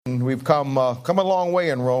We've come a long way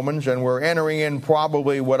in Romans, and we're entering in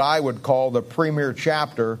probably what I would call the premier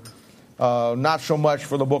chapter, not so much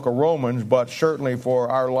for the book of Romans, but certainly for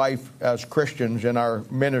our life as Christians in our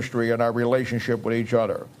ministry and our relationship with each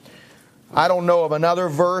other. I don't know of another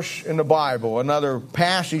verse in the Bible, another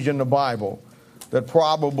passage in the Bible, that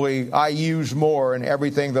probably I use more in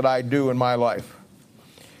everything that I do in my life.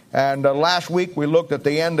 And last week we looked at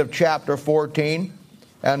the end of chapter 14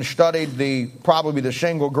 and studied probably the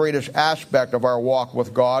single greatest aspect of our walk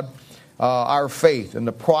with God, our faith and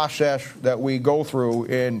the process that we go through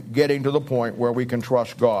in getting to the point where we can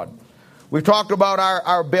trust God. We've talked about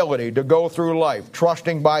our ability to go through life,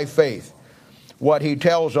 trusting by faith what He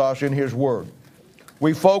tells us in His Word.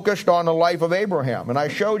 We focused on the life of Abraham, and I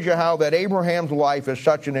showed you how that Abraham's life is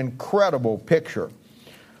such an incredible picture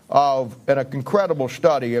of an incredible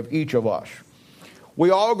study of each of us. We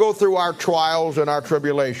all go through our trials and our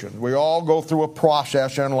tribulations. We all go through a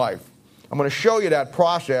process in life. I'm going to show you that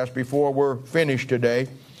process before we're finished today.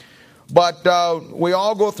 But we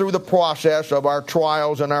all go through the process of our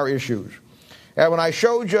trials and our issues. And when I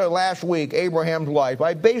showed you last week Abraham's life,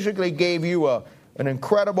 I basically gave you an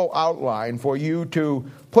incredible outline for you to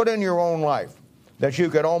put in your own life, that you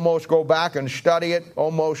could almost go back and study it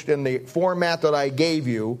almost in the format that I gave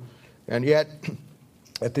you, and yet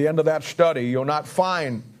at the end of that study, you'll not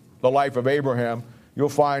find the life of Abraham. You'll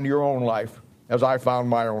find your own life, as I found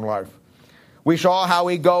my own life. We saw how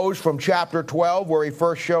he goes from chapter 12, where he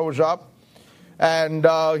first shows up, and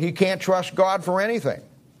he can't trust God for anything.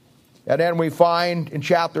 And then we find in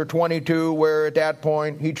chapter 22, where at that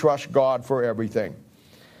point, he trusts God for everything.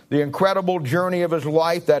 The incredible journey of his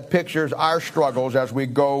life that pictures our struggles as we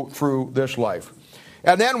go through this life.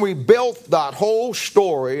 And then we built that whole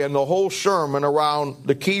story and the whole sermon around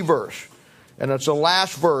the key verse. And it's the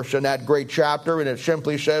last verse in that great chapter, and it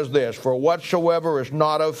simply says this: "For whatsoever is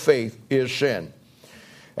not of faith is sin."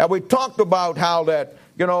 And we talked about how that,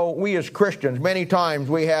 we as Christians, many times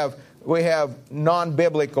we have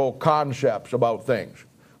non-biblical concepts about things.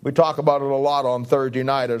 We talk about it a lot on Thursday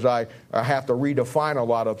night as I have to redefine a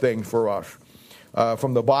lot of things for us.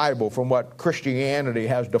 From the Bible, from what Christianity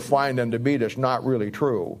has defined them to be, that's not really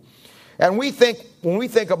true. And when we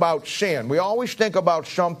think about sin, we always think about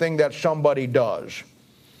something that somebody does.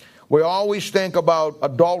 We always think about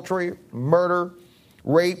adultery, murder,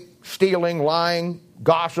 rape, stealing, lying,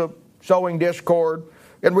 gossip, sowing discord.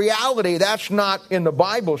 In reality, that's not, in the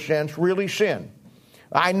Bible sense, really sin.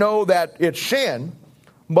 I know that it's sin,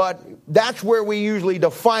 but that's where we usually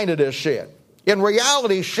define it as sin. In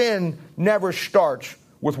reality, sin never starts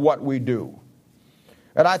with what we do.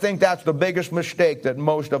 And I think that's the biggest mistake that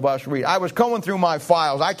most of us read. I was going through my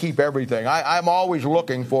files. I keep everything. I'm always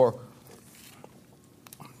looking for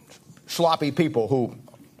sloppy people, who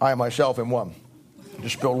I myself am one.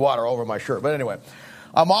 Just spilled water over my shirt. But anyway,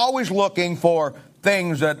 I'm always looking for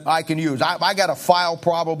things that I can use. I got a file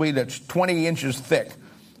probably that's 20 inches thick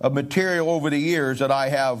of material over the years that I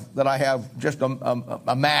have just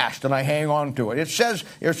amassed, and I hang on to it. It says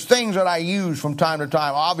there's things that I use from time to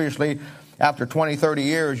time. Obviously, after 20, 30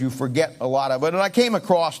 years, you forget a lot of it. And I came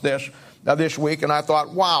across this week, and I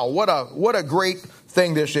thought, wow, what a great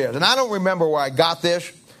thing this is. And I don't remember where I got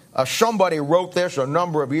this. Somebody wrote this a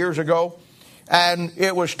number of years ago, and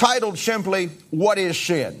it was titled simply, "What is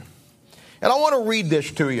Sin?" And I want to read this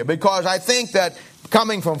to you, because I think that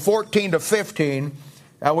coming from 14 to 15,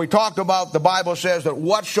 and we talked about, the Bible says that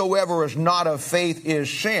whatsoever is not of faith is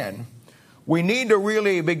sin. We need to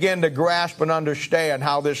really begin to grasp and understand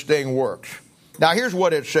how this thing works. Now, here's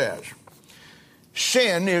what it says.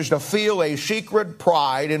 Sin is to feel a secret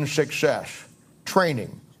pride in success,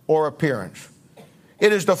 training, or appearance.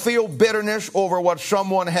 It is to feel bitterness over what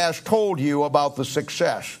someone has told you about the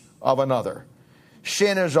success of another.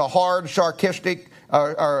 Sin is a hard, sarcastic,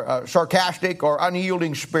 or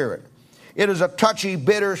unyielding spirit. It is a touchy,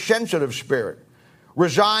 bitter, sensitive spirit,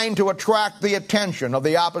 resigned to attract the attention of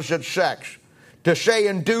the opposite sex, to say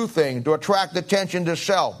and do things to attract attention to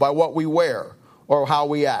self by what we wear or how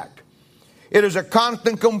we act. It is a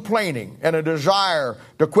constant complaining and a desire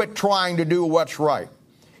to quit trying to do what's right.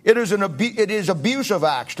 It is abusive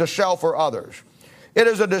acts to self or others. It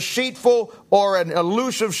is a deceitful or an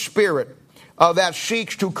elusive spirit that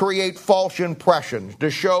seeks to create false impressions,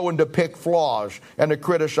 to show and depict flaws, and to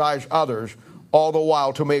criticize others, all the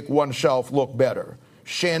while to make oneself look better.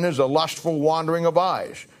 Sin is a lustful wandering of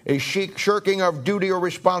eyes, a shirking of duty or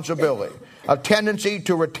responsibility, a tendency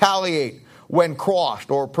to retaliate when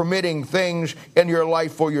crossed, or permitting things in your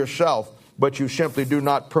life for yourself, but you simply do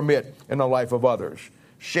not permit in the life of others.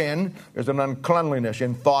 Sin is an uncleanliness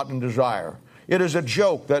in thought and desire. It is a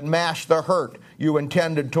joke that masks the hurt you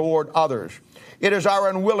intended toward others. It is our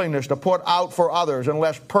unwillingness to put out for others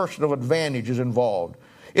unless personal advantage is involved.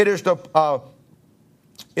 It is to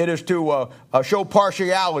show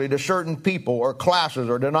partiality to certain people or classes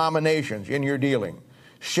or denominations in your dealing.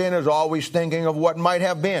 Sin is always thinking of what might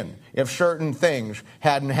have been if certain things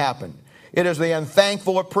hadn't happened. It is the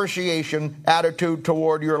unthankful appreciation attitude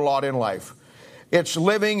toward your lot in life. It's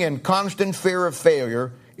living in constant fear of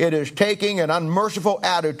failure. It is taking an unmerciful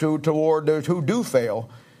attitude toward those who do fail.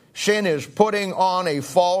 Sin is putting on a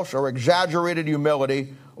false or exaggerated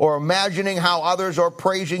humility or imagining how others are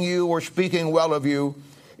praising you or speaking well of you.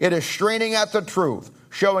 It is straining at the truth,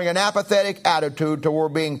 showing an apathetic attitude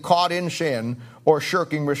toward being caught in sin or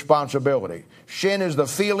shirking responsibility. Sin is the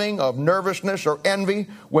feeling of nervousness or envy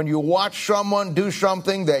when you watch someone do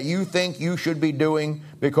something that you think you should be doing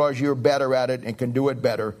because you're better at it and can do it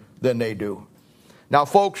better than they do. Now,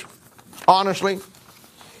 folks, honestly,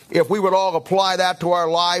 if we would all apply that to our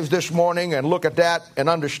lives this morning and look at that and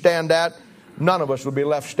understand that, none of us would be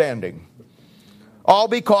left standing. All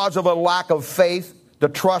because of a lack of faith to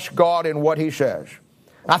trust God in what He says.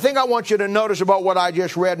 I think I want you to notice about what I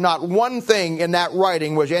just read. Not one thing in that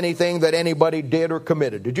writing was anything that anybody did or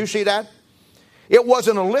committed. Did you see that? It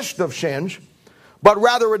wasn't a list of sins, but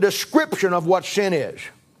rather a description of what sin is.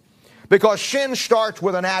 Because sin starts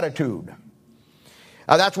with an attitude.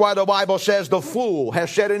 That's why the Bible says the fool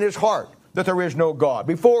has said in his heart that there is no God.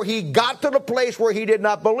 Before he got to the place where he did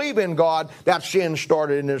not believe in God, that sin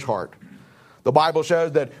started in his heart. The Bible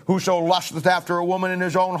says that whoso lusteth after a woman in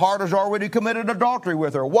his own heart has already committed adultery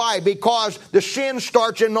with her. Why? Because the sin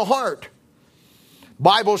starts in the heart. The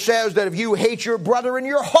Bible says that if you hate your brother in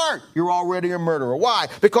your heart, you're already a murderer. Why?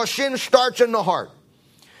 Because sin starts in the heart.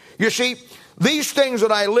 You see, these things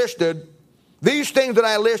that I listed,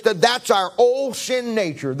 that's our old sin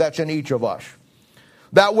nature that's in each of us.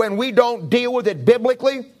 That when we don't deal with it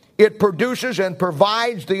biblically, it produces and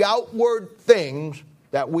provides the outward things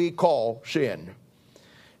that we call sin.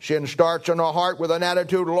 Sin starts in our heart with an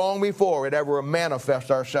attitude long before it ever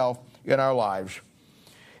manifests ourselves in our lives.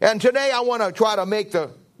 And today I want to try to make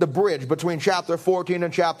the bridge between chapter 14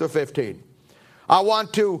 and chapter 15. I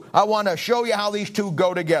want to show you how these two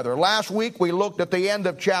go together. Last week we looked at the end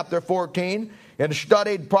of chapter 14 and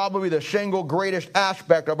studied probably the single greatest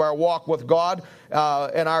aspect of our walk with God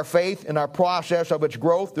and our faith and our process of its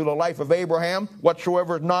growth through the life of Abraham.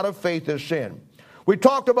 Whatsoever is not of faith is sin. We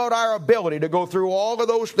talked about our ability to go through all of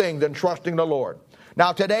those things and trusting the Lord.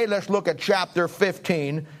 Now today let's look at chapter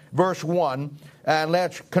 15, verse 1, and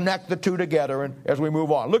let's connect the two together as we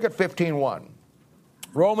move on. Look at 15:1.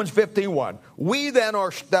 Romans 15:1. We then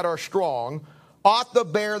that are strong ought to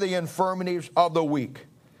bear the infirmities of the weak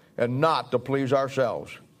and not to please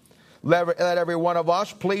ourselves. Let every one of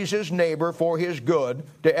us please his neighbor for his good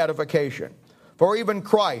to edification. For even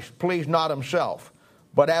Christ pleased not himself,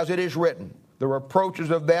 but as it is written, the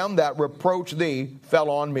reproaches of them that reproach thee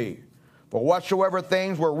fell on me. For whatsoever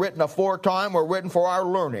things were written aforetime were written for our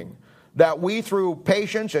learning, that we through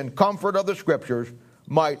patience and comfort of the Scriptures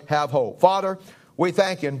might have hope. Father, we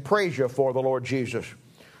thank you and praise you for the Lord Jesus.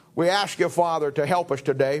 We ask you, Father, to help us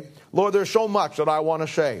today. Lord, there's so much that I want to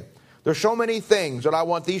say. There's so many things that I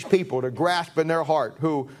want these people to grasp in their heart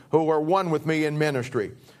who are one with me in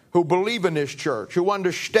ministry, who believe in this church, who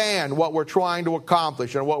understand what we're trying to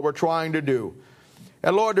accomplish and what we're trying to do.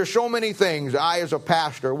 And Lord, there's so many things I as a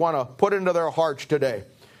pastor want to put into their hearts today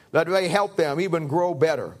that may help them even grow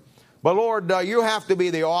better. But Lord, you have to be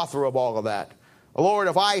the author of all of that. Lord,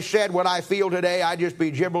 if I said what I feel today, I'd just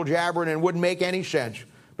be jibble-jabbering and wouldn't make any sense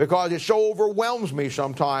because it so overwhelms me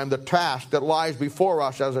sometimes, the task that lies before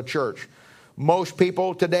us as a church. Most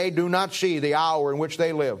people today do not see the hour in which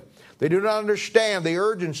they live. They do not understand the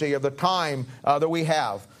urgency of the time that we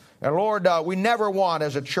have. And Lord, we never want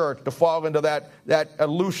as a church to fall into that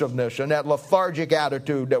elusiveness and that lethargic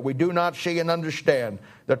attitude that we do not see and understand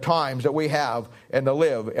the times that we have and to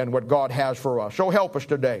live and what God has for us. So help us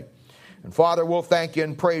today. And Father, we'll thank you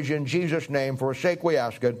and praise you in Jesus' name. For his sake we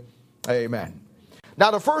ask it. Amen.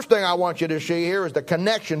 Now the first thing I want you to see here is the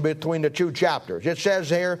connection between the two chapters. It says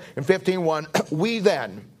here in 15:1, we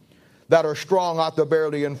then that are strong ought to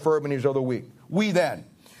bear the infirmities of the weak. We then.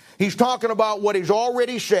 He's talking about what he's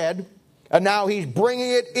already said, and now he's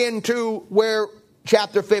bringing it into where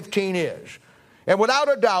chapter 15 is. And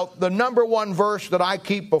without a doubt, the number one verse that I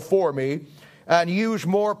keep before me and use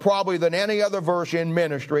more probably than any other verse in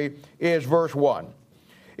ministry is verse 1.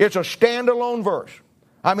 It's a standalone verse.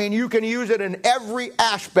 I mean, you can use it in every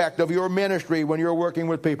aspect of your ministry when you're working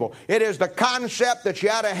with people. It is the concept that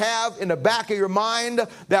you ought to have in the back of your mind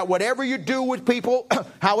that whatever you do with people,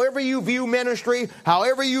 however you view ministry,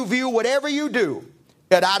 however you view whatever you do,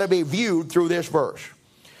 it ought to be viewed through this verse.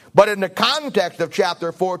 But in the context of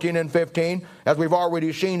chapter 14 and 15, as we've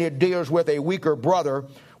already seen, it deals with a weaker brother.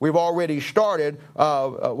 We've already studied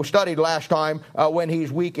last time when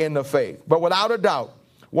he's weak in the faith. But without a doubt,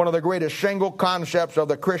 one of the greatest single concepts of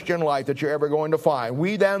the Christian life that you're ever going to find.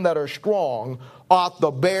 We then that are strong ought to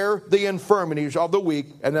bear the infirmities of the weak.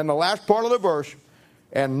 And then the last part of the verse,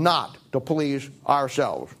 and not to please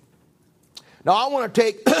ourselves. Now I want to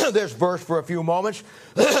take this verse for a few moments,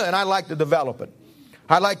 and I'd like to develop it.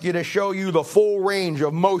 I'd like you to show you the full range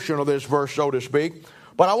of motion of this verse, so to speak.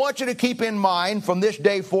 But I want you to keep in mind from this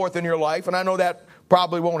day forth in your life, and I know that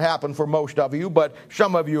probably won't happen for most of you, but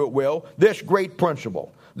some of you it will, this great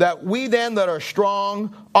principle. That we then that are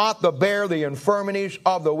strong ought to bear the infirmities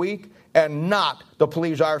of the weak and not to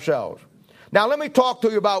please ourselves. Now let me talk to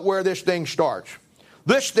you about where this thing starts.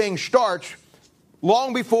 This thing starts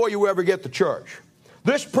long before you ever get to church.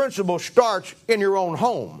 This principle starts in your own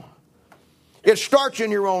home. It starts in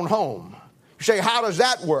your own home. You say, how does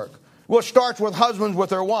that work? Well, it starts with husbands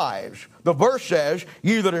with their wives. The verse says,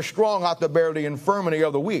 ye that are strong ought to bear the infirmity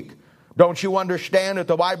of the weak. Don't you understand that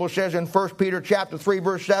the Bible says in 1 Peter chapter 3,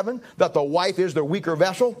 verse 7, that the wife is the weaker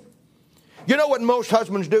vessel? You know what most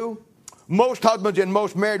husbands do? Most husbands in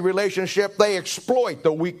most married relationships, they exploit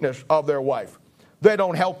the weakness of their wife. They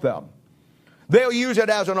don't help them. They'll use it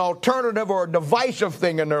as an alternative or a divisive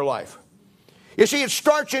thing in their life. You see, it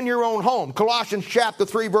starts in your own home. Colossians chapter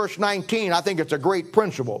 3, verse 19, I think it's a great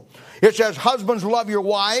principle. It says, husbands, love your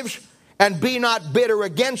wives and be not bitter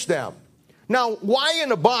against them. Now, why in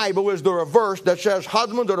the Bible is there a verse that says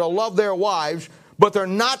husbands are to love their wives, but they're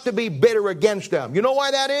not to be bitter against them? You know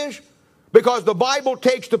why that is? Because the Bible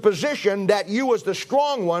takes the position that you as the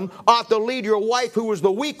strong one ought to lead your wife who is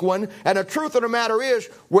the weak one. And the truth of the matter is,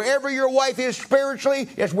 wherever your wife is spiritually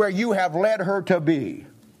is where you have led her to be.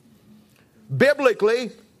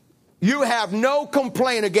 Biblically, you have no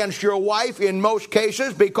complaint against your wife in most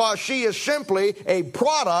cases because she is simply a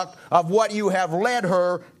product of what you have led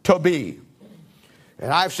her to be.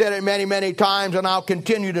 And I've said it many, many times, and I'll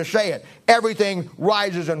continue to say it. Everything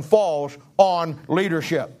rises and falls on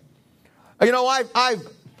leadership. You know,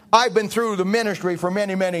 I've been through the ministry for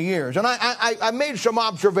many, many years, and I made some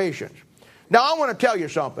observations. Now, I want to tell you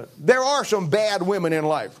something. There are some bad women in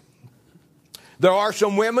life. There are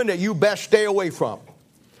some women that you best stay away from.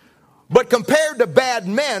 But compared to bad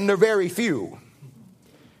men, they're very few.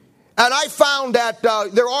 And I found that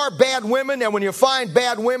there are bad women, and when you find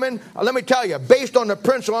bad women, let me tell you, based on the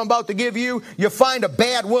principle I'm about to give you, you find a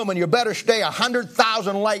bad woman, you better stay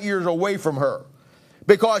 100,000 light years away from her.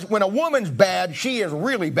 Because when a woman's bad, she is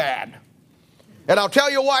really bad. And I'll tell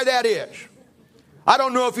you why that is. I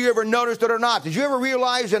don't know if you ever noticed it or not. Did you ever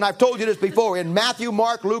realize, and I've told you this before, in Matthew,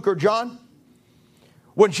 Mark, Luke, or John,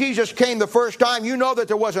 when Jesus came the first time, you know that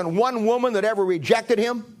there wasn't one woman that ever rejected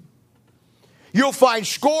him? You'll find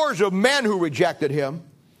scores of men who rejected him,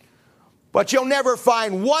 but you'll never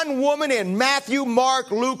find one woman in Matthew, Mark,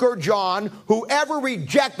 Luke, or John who ever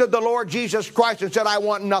rejected the Lord Jesus Christ and said, I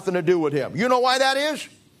want nothing to do with him. You know why that is?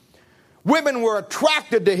 Women were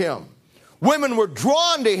attracted to him. Women were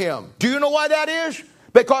drawn to him. Do you know why that is?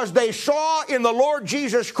 Because they saw in the Lord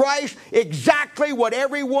Jesus Christ exactly what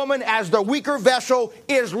every woman as the weaker vessel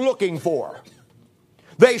is looking for.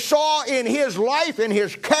 They saw in his life and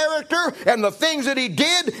his character and the things that he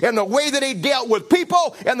did and the way that he dealt with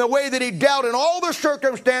people and the way that he dealt in all the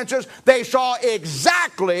circumstances. They saw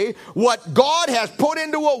exactly what God has put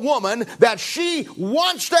into a woman that she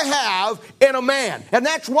wants to have in a man. And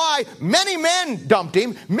that's why many men dumped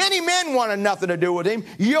him. Many men wanted nothing to do with him.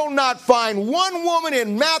 You'll not find one woman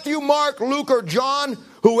in Matthew, Mark, Luke, or John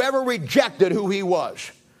who ever rejected who he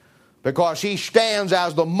was, because he stands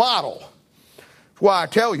as the model. Why I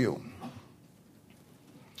tell you.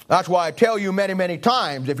 That's why I tell you many, many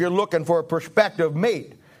times, if you're looking for a prospective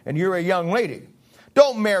mate and you're a young lady,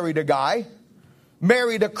 don't marry the guy.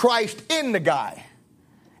 Marry the Christ in the guy.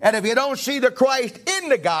 And if you don't see the Christ in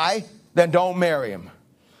the guy, then don't marry him.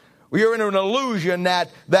 You're in an illusion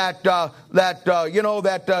that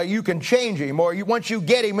you can change him, or once you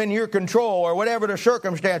get him in your control, or whatever the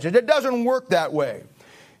circumstances. It doesn't work that way.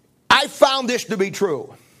 I found this to be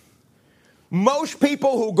true. Most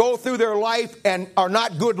people who go through their life and are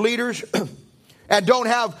not good leaders and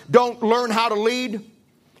don't learn how to lead,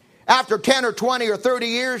 after 10 or 20 or 30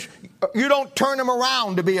 years, you don't turn them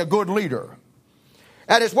around to be a good leader.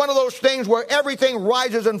 And it's one of those things where everything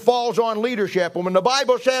rises and falls on leadership. And when the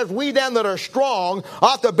Bible says, we then that are strong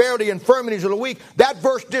ought to bear the infirmities of the weak, that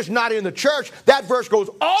verse is not in the church. That verse goes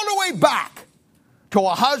all the way back to a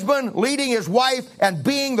husband leading his wife and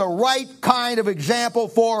being the right kind of example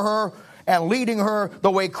for her and leading her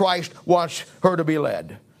the way Christ wants her to be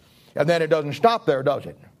led. And then it doesn't stop there, does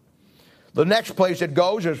it? The next place it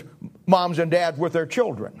goes is moms and dads with their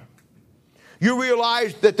children. You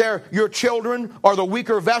realize that your children are the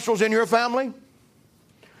weaker vessels in your family?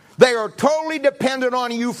 They are totally dependent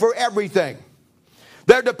on you for everything.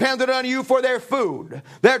 They're dependent on you for their food.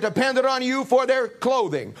 They're dependent on you for their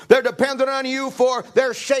clothing. They're dependent on you for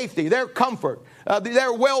their safety, their comfort,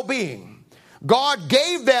 their well-being. God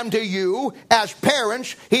gave them to you as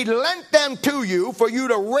parents. He lent them to you for you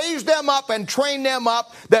to raise them up and train them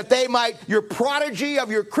up that they might, your prodigy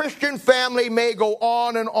of your Christian family may go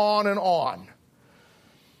on and on and on.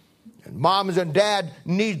 And moms and dad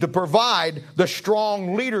need to provide the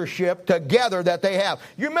strong leadership together that they have.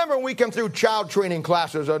 You remember when we came through child training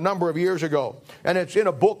classes a number of years ago, and it's in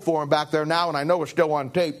a book form back there now, and I know it's still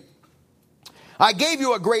on tape. I gave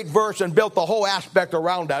you a great verse and built the whole aspect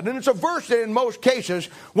around that. And it's a verse that in most cases,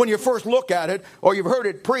 when you first look at it, or you've heard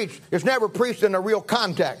it preached, it's never preached in a real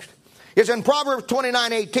context. It's in Proverbs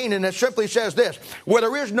 29:18, and it simply says this: where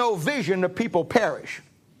there is no vision, the people perish.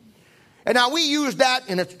 And now we use that,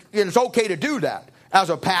 and it's okay to do that. As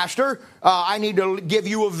a pastor, I need to give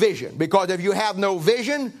you a vision, because if you have no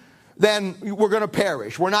vision, then we're going to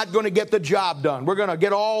perish. We're not going to get the job done. We're going to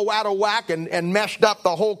get all out of whack and messed up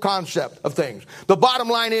the whole concept of things. The bottom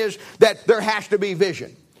line is that there has to be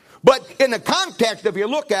vision. But in the context, if you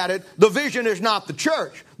look at it, the vision is not the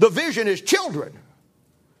church. The vision is children.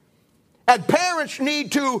 And parents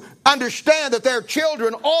need to understand that their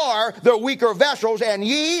children are the weaker vessels, and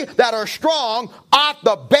ye that are strong ought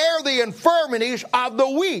to bear the infirmities of the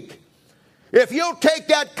weak. If you'll take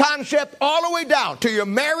that concept all the way down to your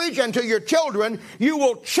marriage and to your children, you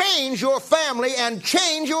will change your family and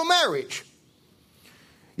change your marriage.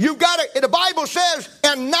 You've got to, the Bible says,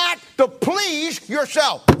 and not to please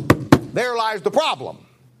yourself. There lies the problem.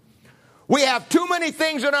 We have too many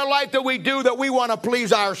things in our life that we do that we want to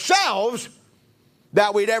please ourselves,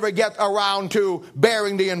 that we'd ever get around to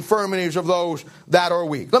bearing the infirmities of those that are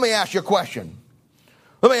weak. Let me ask you a question.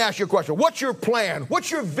 What's your plan? What's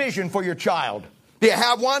your vision for your child? Do you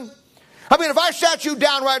have one? I mean, if I sat you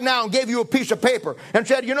down right now and gave you a piece of paper and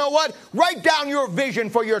said, you know what? Write down your vision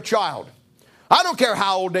for your child. I don't care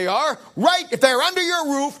how old they are. If they're under your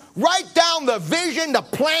roof, write down the vision, the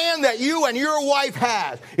plan that you and your wife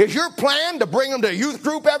has. Is your plan to bring them to youth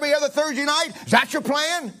group every other Thursday night? Is that your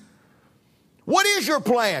plan? What is your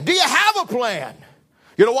plan? Do you have a plan?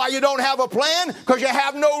 You know why you don't have a plan? Because you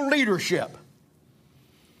have no leadership.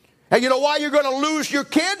 And you know why you're going to lose your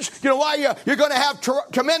kids? You know why you're going to have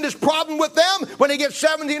tremendous problem with them when they get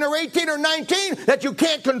 17 or 18 or 19, that you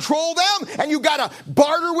can't control them and you got to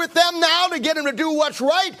barter with them now to get them to do what's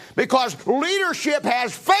right? Because leadership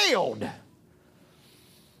has failed.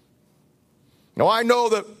 Now, I know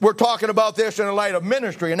that we're talking about this in the light of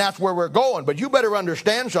ministry, and that's where we're going, but you better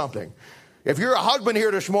understand something. If you're a husband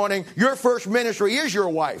here this morning, your first ministry is your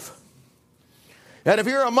wife. And if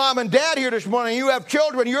you're a mom and dad here this morning, you have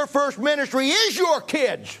children, your first ministry is your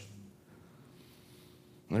kids.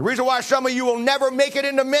 And the reason why some of you will never make it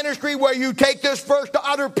into ministry where you take this first to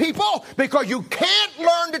other people, because you can't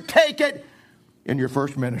learn to take it in your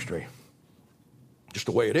first ministry. Just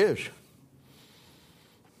the way it is.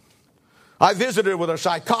 I visited with a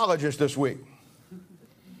psychologist this week.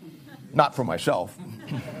 Not for myself.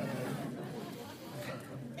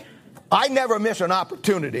 I never miss an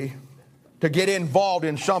opportunity to get involved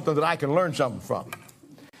in something that I can learn something from.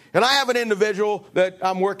 And I have an individual that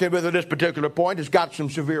I'm working with at this particular point who's got some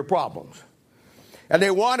severe problems. And they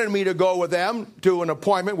wanted me to go with them to an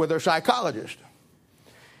appointment with their psychologist.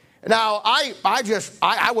 Now, I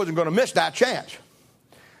wasn't going to miss that chance.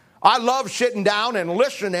 I love sitting down and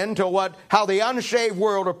listening to how the unsaved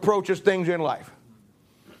world approaches things in life.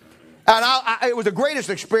 And it was the greatest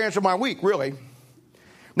experience of my week, really.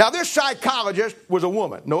 Now, this psychologist was a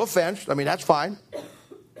woman. No offense. I mean, that's fine.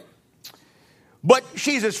 But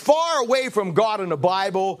she's as far away from God and the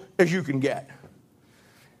Bible as you can get.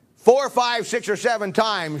 4 or 5, 6 or 7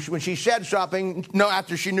 times when she said something,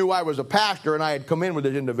 after she knew I was a pastor and I had come in with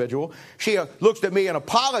this individual, she looked at me and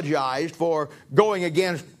apologized for going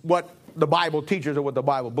against what the Bible teaches or what the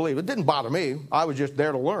Bible believes. It didn't bother me. I was just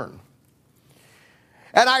there to learn.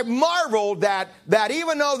 And I marveled that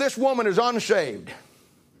even though this woman is unsaved,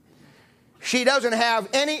 she doesn't have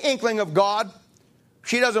any inkling of God.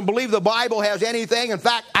 She doesn't believe the Bible has anything. In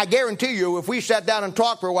fact, I guarantee you, if we sat down and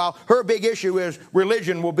talked for a while, her big issue is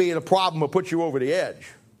religion will be the problem that puts you over the edge.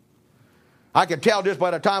 I could tell just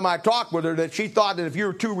by the time I talked with her that she thought that if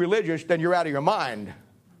you're too religious, then you're out of your mind.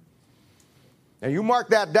 And you mark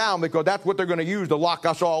that down, because that's what they're going to use to lock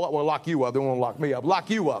us all up. Well, lock you up. They won't lock me up. Lock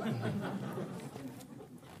you up.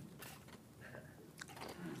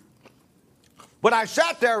 But I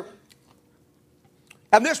sat there,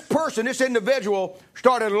 and this person, this individual,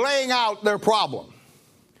 started laying out their problem.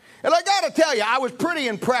 And I got to tell you, I was pretty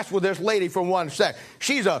impressed with this lady from one sec.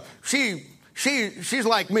 She's like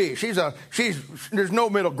me. There's no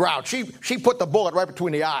middle ground. She put the bullet right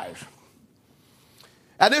between the eyes.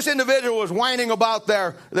 And this individual was whining about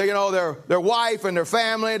their wife and their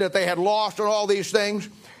family that they had lost and all these things,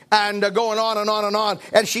 and going on and on and on.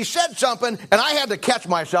 And she said something, and I had to catch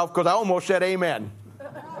myself because I almost said amen.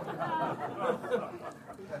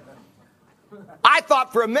 I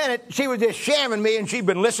thought for a minute she was just shamming me and she'd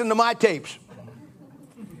been listening to my tapes.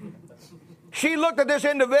 She looked at this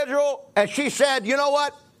individual and she said, you know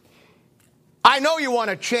what? I know you want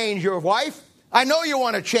to change your wife. I know you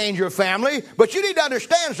want to change your family, but you need to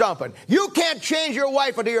understand something. You can't change your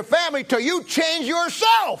wife or your family till you change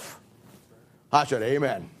yourself. I said,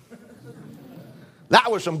 amen. That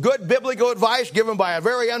was some good biblical advice given by a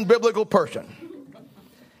very unbiblical person.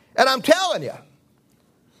 And I'm telling you,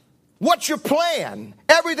 what's your plan?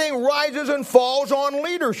 Everything rises and falls on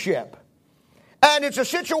leadership. And it's a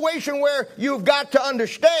situation where you've got to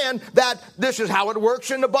understand that this is how it works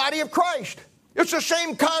in the body of Christ. It's the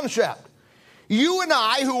same concept. You and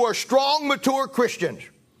I, who are strong, mature Christians,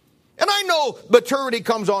 and I know maturity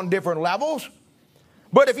comes on different levels,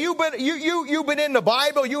 but if you've been in the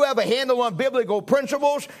Bible, you have a handle on biblical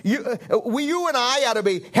principles, you and I ought to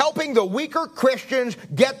be helping the weaker Christians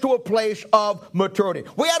get to a place of maturity.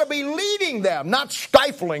 We ought to be leading them, not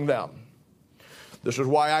stifling them. This is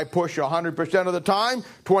why I push 100% of the time,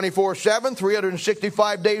 24/7,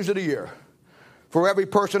 365 days of the year. For every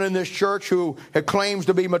person in this church who claims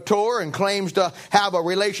to be mature and claims to have a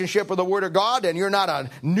relationship with the Word of God, and you're not a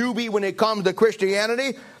newbie when it comes to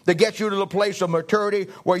Christianity, that gets you to the place of maturity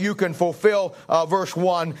where you can fulfill verse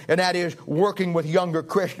 1, and that is working with younger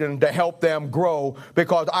Christians to help them grow,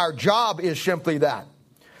 because our job is simply that.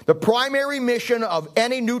 The primary mission of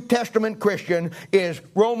any New Testament Christian is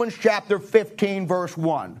Romans chapter 15, verse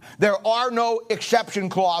 1. There are no exception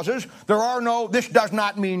clauses. There are no, this does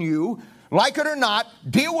not mean you. Like it or not,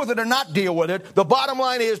 deal with it or not deal with it, the bottom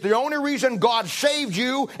line is the only reason God saved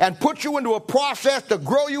you and put you into a process to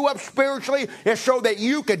grow you up spiritually is so that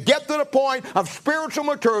you could get to the point of spiritual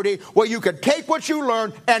maturity where you could take what you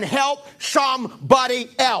learned and help somebody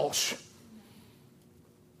else.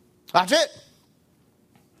 That's it.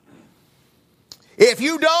 If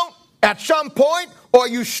you don't, at some point, or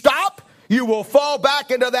you stop, you will fall back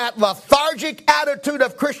into that lethargic attitude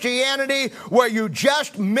of Christianity where you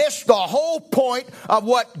just miss the whole point of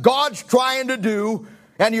what God's trying to do,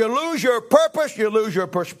 and you lose your purpose, you lose your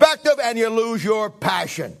perspective, and you lose your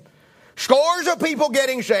passion. Scores of people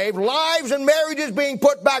getting saved, lives and marriages being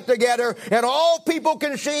put back together, and all people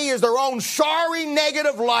can see is their own sorry,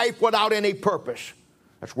 negative life without any purpose.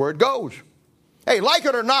 That's where it goes. Hey, like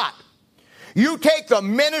it or not, you take the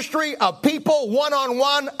ministry of people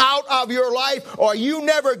one-on-one out of your life, or you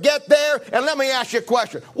never get there. And let me ask you a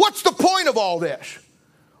question. What's the point of all this?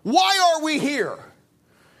 Why are we here?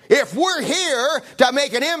 If we're here to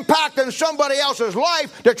make an impact in somebody else's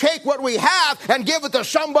life, to take what we have and give it to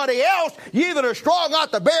somebody else, you that are strong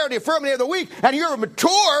ought to bear the infirmity of the weak, and you're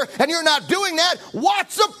mature and you're not doing that,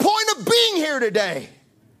 what's the point of being here today?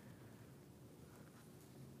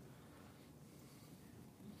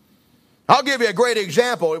 I'll give you a great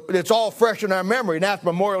example. It's all fresh in our memory, and that's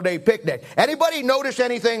Memorial Day picnic. Anybody notice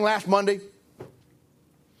anything last Monday?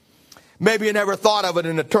 Maybe you never thought of it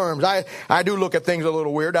in the terms. I do look at things a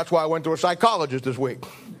little weird. That's why I went to a psychologist this week.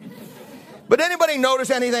 But anybody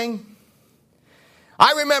notice anything?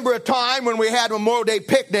 I remember a time when we had Memorial Day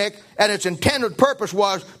picnic, and its intended purpose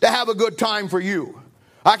was to have a good time for you.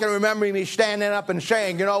 I can remember me standing up and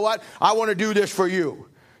saying, you know what? I want to do this for you.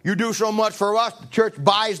 You do so much for us. The church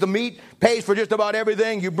buys the meat, pays for just about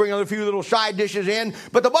everything. You bring a few little side dishes in.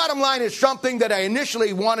 But the bottom line is something that I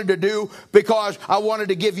initially wanted to do because I wanted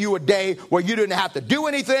to give you a day where you didn't have to do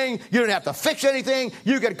anything. You didn't have to fix anything.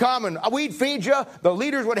 You could come and we'd feed you. The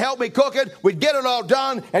leaders would help me cook it. We'd get it all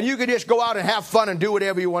done. And you could just go out and have fun and do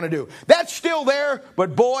whatever you want to do. That's still there,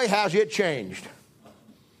 but boy, has it changed.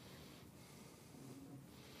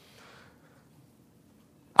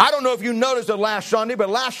 I don't know if you noticed it last Sunday, but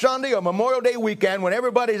last Sunday or Memorial Day weekend, when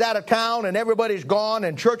everybody's out of town and everybody's gone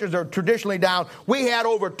and churches are traditionally down, we had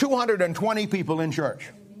over 220 people in church.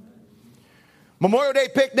 Memorial Day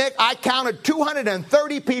picnic, I counted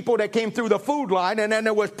 230 people that came through the food line, and then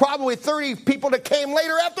there was probably 30 people that came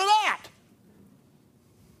later after that.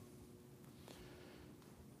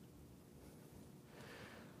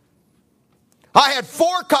 I had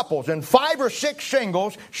 4 couples and 5 or 6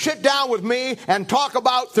 singles sit down with me and talk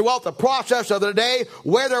about throughout the process of the day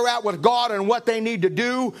where they're at with God and what they need to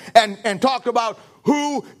do, and talk about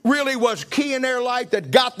who really was key in their life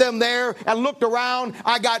that got them there, and looked around.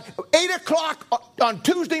 I got 8 o'clock on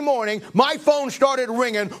Tuesday morning, my phone started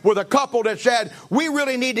ringing with a couple that said, we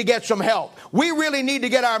really need to get some help. We really need to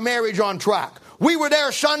get our marriage on track. We were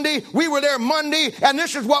there Sunday, we were there Monday, and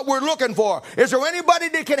this is what we're looking for. Is there anybody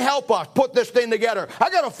that can help us put this thing together? I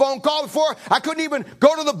got a phone call before. I couldn't even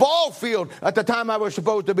go to the ball field at the time I was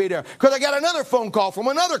supposed to be there, because I got another phone call from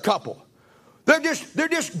another couple. They're just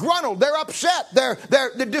disgruntled. They're upset. They're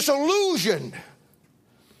disillusioned.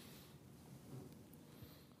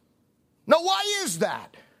 Now, why is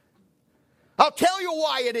that? I'll tell you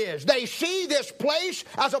why it is. They see this place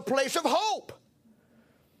as a place of hope.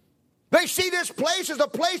 They see this place as a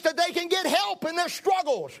place that they can get help in their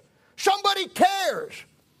struggles. Somebody cares.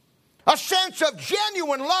 A sense of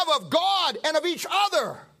genuine love of God and of each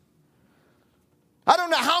other. I don't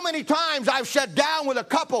know how many times I've sat down with a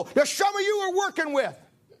couple that some of you are working with,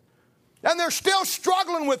 and they're still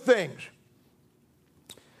struggling with things.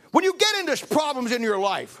 When you get into problems in your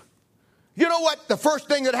life, you know what? The first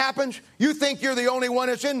thing that happens, you think you're the only one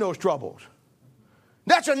that's in those troubles.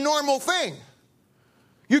 That's a normal thing.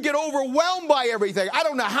 You get overwhelmed by everything. I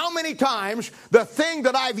don't know how many times the thing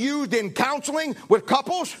that I've used in counseling with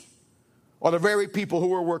couples are the very people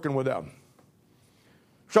who are working with them.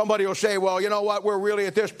 Somebody will say, well, you know what, we're really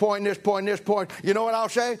at this point, this point, this point. You know what I'll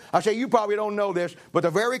say? I'll say, you probably don't know this, but the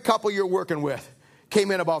very couple you're working with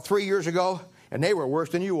came in about 3 years ago, and they were worse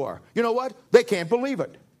than you are. You know what? They can't believe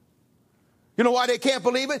it. You know why they can't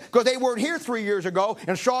believe it? Because they weren't here 3 years ago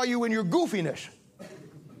and saw you in your goofiness.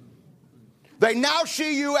 They now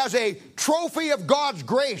see you as a trophy of God's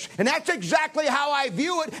grace. And that's exactly how I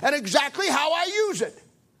view it and exactly how I use it.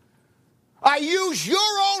 I use your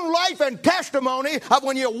own life and testimony of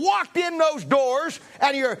when you walked in those doors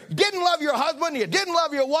and you didn't love your husband, you didn't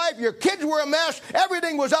love your wife, your kids were a mess,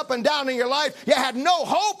 everything was up and down in your life. You had no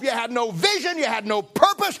hope, you had no vision, you had no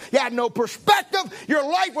purpose, you had no perspective. Your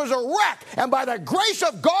life was a wreck. And by the grace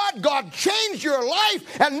of God, God changed your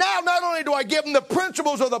life. And now not only do I give them the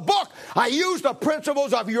principles of the book, I use the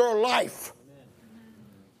principles of your life.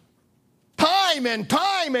 Time and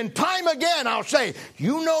time and time again, I'll say,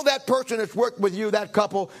 you know that person that's worked with you, that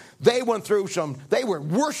couple, they went through they were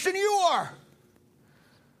worse than you are.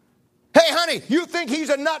 Hey, honey, you think he's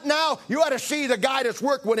a nut now? You ought to see the guy that's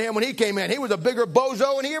worked with him when he came in. He was a bigger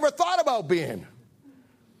bozo than he ever thought about being.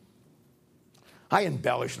 I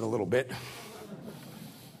embellished a little bit.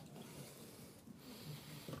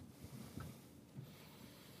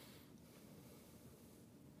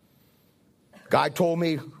 Guy told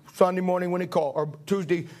me Sunday morning when he called,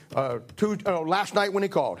 or last night when he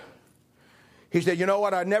called. He said, you know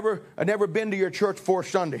what, I'd never been to your church for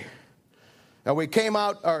Sunday. And we came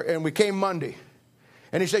Monday.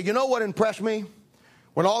 And he said, you know what impressed me?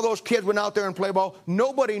 When all those kids went out there and played ball,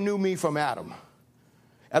 nobody knew me from Adam.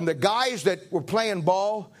 And the guys that were playing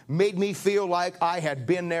ball made me feel like I had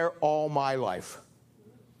been there all my life.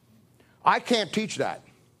 I can't teach that.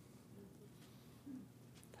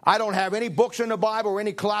 I don't have any books in the Bible or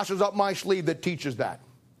any classes up my sleeve that teaches that.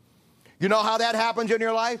 You know how that happens in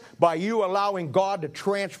your life? By you allowing God to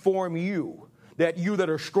transform you. That you that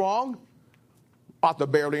are strong ought to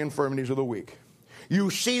bear the infirmities of the weak. You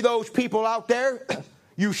see those people out there?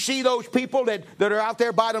 You see those people that are out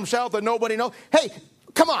there by themselves that nobody knows? Hey,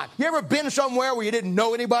 come on. You ever been somewhere where you didn't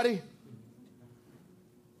know anybody?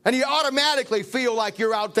 And you automatically feel like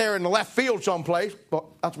you're out there in the left field someplace. Well,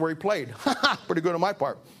 that's where he played. Pretty good on my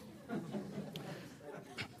part.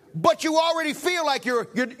 But you already feel like you're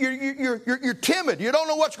timid. You don't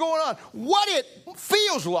know what's going on. What it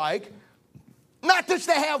feels like, not just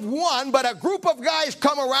to have one, but a group of guys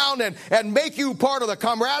come around and make you part of the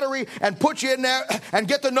camaraderie and put you in there and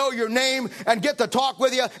get to know your name and get to talk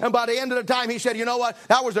with you. And by the end of the time, he said, you know what?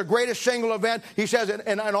 That was the greatest single event, he says,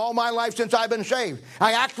 in all my life since I've been saved.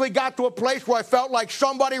 I actually got to a place where I felt like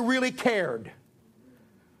somebody really cared.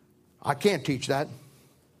 I can't teach that.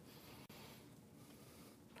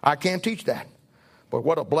 I can't teach that. But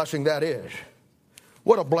what a blessing that is.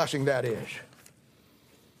 What a blessing that is.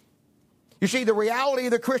 You see, the reality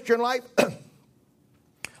of the Christian life,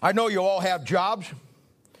 I know you all have jobs,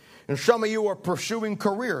 and some of you are pursuing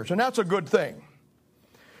careers, and that's a good thing.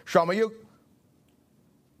 Some of you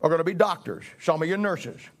are going to be doctors. Some of you are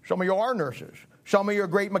nurses. Some of you are nurses. Some of you are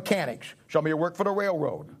great mechanics. Some of you work for the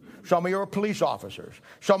railroad. Some of you are police officers.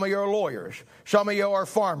 Some of you are lawyers. Some of you are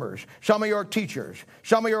farmers. Some of you are teachers.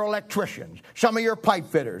 Some of you are electricians. Some of you are pipe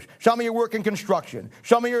fitters. Some of you work in construction.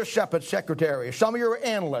 Some of you are secretaries. Some of you are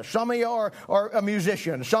analysts. Some of you are a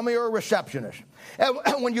musician. Some of you are receptionists.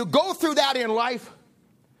 And when you go through that in life,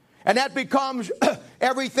 and that becomes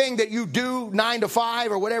everything that you do 9 to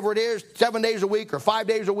 5 or whatever it is, 7 days a week or 5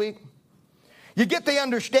 days a week, you get the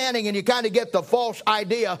understanding and you kind of get the false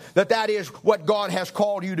idea that that is what God has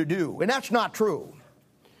called you to do. And that's not true.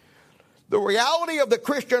 The reality of the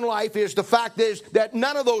Christian life is the fact is that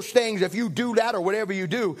none of those things, if you do that or whatever you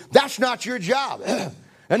do, that's not your job.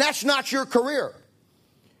 And that's not your career.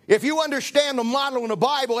 If you understand the model in the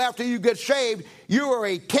Bible after you get saved, you are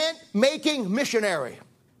a tent-making missionary.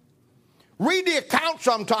 Read the account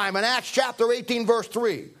sometime in Acts chapter 18, verse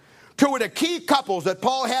 3. Two of the key couples that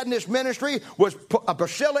Paul had in this ministry was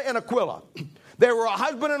Priscilla and Aquila. They were a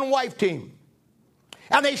husband and wife team.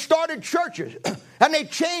 And they started churches. And they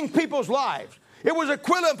changed people's lives. It was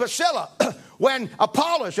Aquila and Priscilla when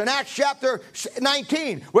Apollos in Acts chapter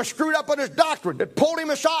 19 was screwed up on his doctrine that pulled him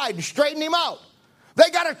aside and straightened him out. They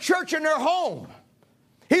got a church in their home.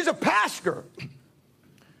 He's a pastor.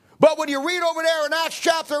 But when you read over there in Acts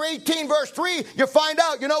chapter 18, verse 3, you find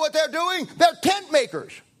out, you know what they're doing? They're tent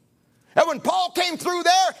makers. And when Paul came through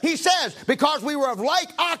there, he says, because we were of like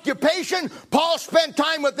occupation, Paul spent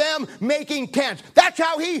time with them making tents. That's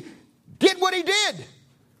how he did what he did.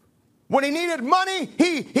 When he needed money,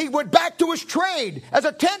 he went back to his trade as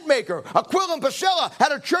a tent maker. Aquila and Priscilla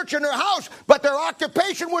had a church in their house, but their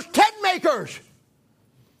occupation was tent makers.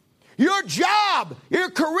 Your job, your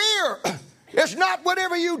career, it's not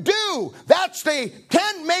whatever you do. That's the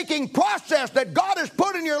tent-making process that God has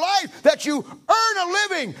put in your life, that you earn a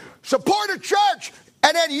living, support a church,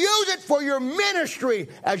 and then use it for your ministry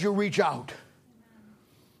as you reach out.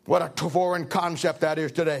 What a foreign concept that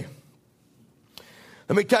is today.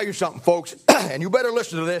 Let me tell you something, folks, and you better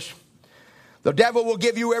listen to this. The devil will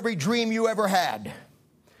give you every dream you ever had.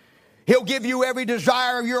 He'll give you every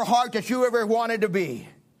desire of your heart that you ever wanted to be.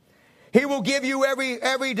 He will give you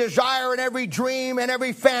every desire and every dream and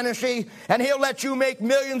every fantasy, and he'll let you make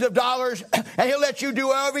millions of dollars, and he'll let you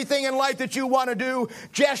do everything in life that you want to do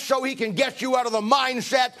just so he can get you out of the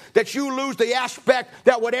mindset that you lose the aspect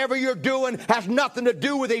that whatever you're doing has nothing to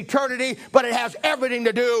do with eternity, but it has everything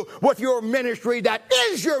to do with your ministry that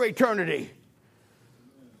is your eternity.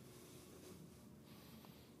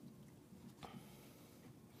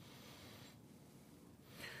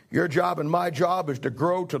 Your job and my job is to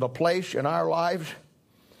grow to the place in our lives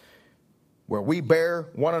where we bear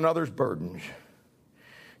one another's burdens.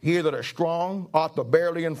 Ye that are strong ought to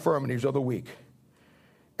bear the infirmities of the weak,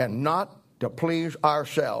 and not to please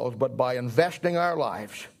ourselves, but by investing our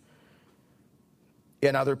lives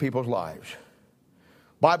in other people's lives.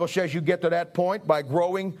 Bible says you get to that point by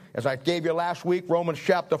growing, as I gave you last week, Romans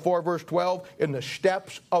chapter 4, verse 12, in the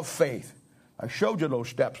steps of faith. I showed you those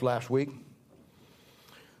steps last week.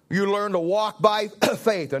 You learn to walk by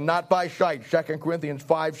faith and not by sight, 2 Corinthians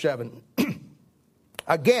 5:7.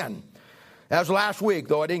 Again, as last week,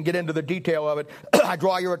 though I didn't get into the detail of it, I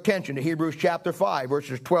draw your attention to Hebrews chapter 5,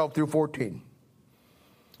 verses 12 through 14.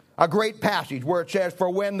 A great passage where it says, for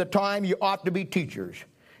when the time you ought to be teachers,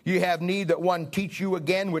 you have need that one teach you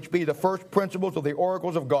again, which be the first principles of the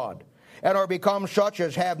oracles of God, and are become such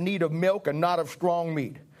as have need of milk and not of strong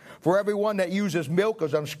meat. For everyone that uses milk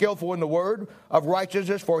is unskillful in the word of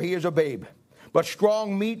righteousness, for he is a babe. But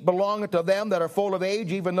strong meat belongeth to them that are full of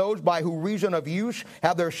age, even those by who reason of use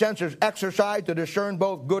have their senses exercised to discern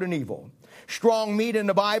both good and evil. Strong meat in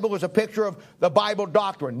the Bible is a picture of the Bible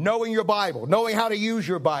doctrine, knowing your Bible, knowing how to use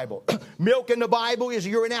your Bible. Milk in the Bible is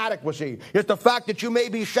your inadequacy. It's the fact that you may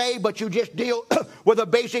be saved, but you just deal with the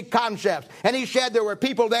basic concepts. And he said there were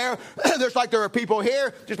people there, just like there are people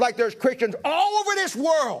here, just like there's Christians all over this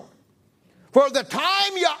world. For the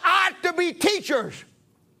time you ought to be teachers.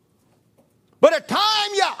 But the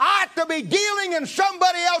time you ought to be dealing in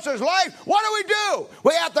somebody else's life, what do?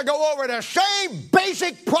 We have to go over the same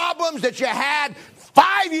basic problems that you had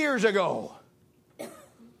 5 years ago.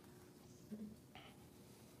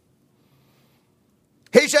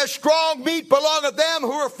 He says, strong meat belongeth them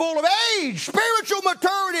who are full of age, spiritual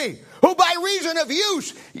maturity, who by reason of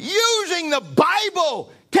use, using the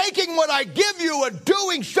Bible, taking what I give you and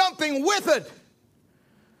doing something with it.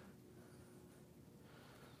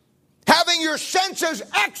 Having your senses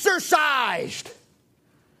exercised.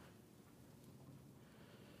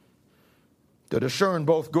 to discern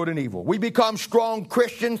both good and evil. We become strong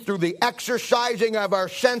Christians through the exercising of our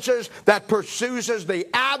senses that pursues the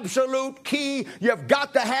absolute key you've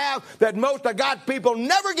got to have that most of God's people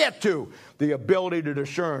never get to, the ability to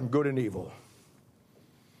discern good and evil.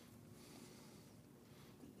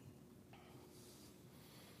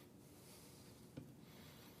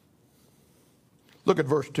 Look at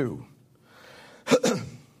verse 2.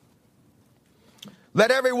 Let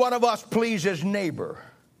every one of us please his neighbor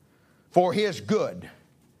for his good,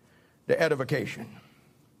 the edification.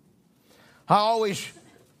 I always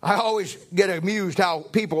get amused how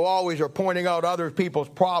people always are pointing out other people's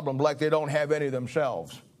problems like they don't have any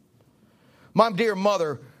themselves. My dear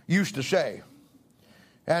mother used to say,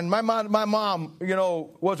 and my mom,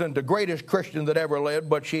 wasn't the greatest Christian that ever lived,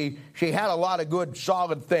 but she had a lot of good,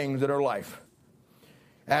 solid things in her life.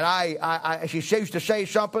 And she used to say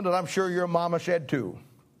something that I'm sure your mama said too.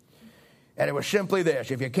 And it was simply this: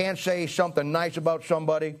 if you can't say something nice about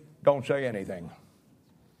somebody, don't say anything.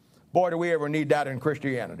 Boy, do we ever need that in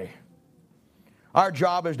Christianity. Our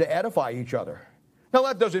job is to edify each other. Now,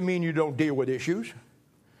 that doesn't mean you don't deal with issues.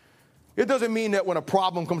 It doesn't mean that when a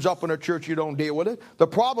problem comes up in a church, you don't deal with it. The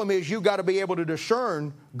problem is you've got to be able to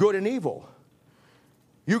discern good and evil.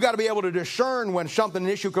 You've got to be able to discern when an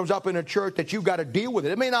issue comes up in a church that you've got to deal with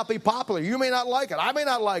it. It may not be popular. You may not like it. I may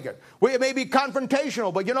not like it. It may be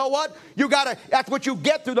confrontational, but you know what? That's what you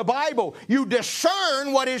get through the Bible. You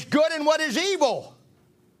discern what is good and what is evil.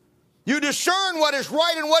 You discern what is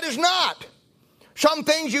right and what is not. Some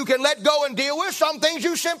things you can let go and deal with. Some things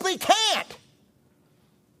you simply can't.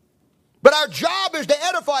 But our job is to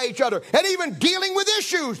edify each other. And even dealing with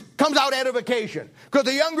issues comes out edification. Because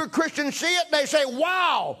the younger Christians see it and they say,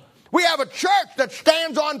 wow, we have a church that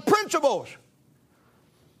stands on principles.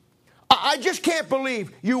 I just can't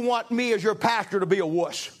believe you want me as your pastor to be a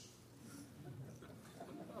wuss.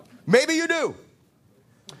 Maybe you do.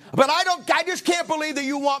 But I just can't believe that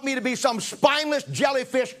you want me to be some spineless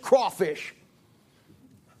jellyfish crawfish.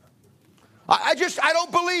 I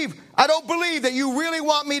don't believe that you really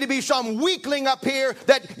want me to be some weakling up here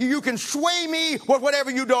that you can sway me with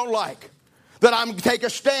whatever you don't like. That I'm take a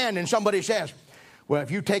stand and somebody says, well,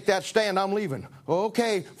 if you take that stand, I'm leaving.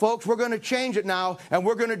 Okay, folks, we're going to change it now and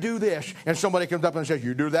we're going to do this. And somebody comes up and says,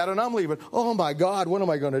 you do that and I'm leaving. Oh my God, what am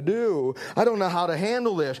I going to do? I don't know how to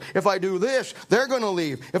handle this. If I do this, they're going to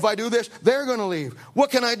leave. If I do this, they're going to leave.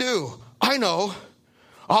 What can I do? I know.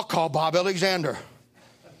 I'll call Bob Alexander.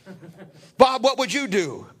 Bob, what would you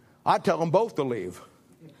do? I'd tell them both to leave.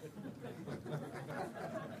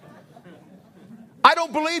 I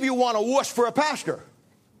don't believe you want a wuss for a pastor.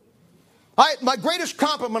 My greatest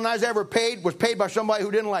compliment I was ever paid was paid by somebody who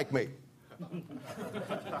didn't like me.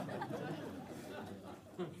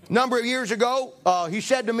 A number of years ago, he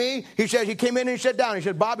said to me, he came in and he sat down. He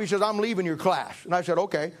said, Bob, he says, I'm leaving your class. And I said,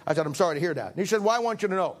 okay. I said, I'm sorry to hear that. And he said, well, I want you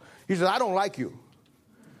to know. He said, I don't like you.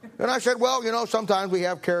 And I said, well, sometimes we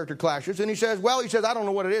have character clashes. And he says, I don't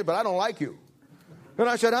know what it is, but I don't like you. And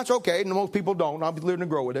I said, that's okay. And most people don't. I'll be living to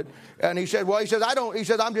grow with it. And he said,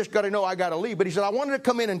 I'm just going to know I got to leave. But he said, I wanted to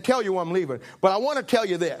come in and tell you I'm leaving. But I want to tell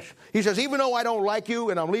you this. He says, even though I don't like you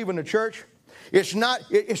and I'm leaving the church, it's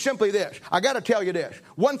simply this. I got to tell you this.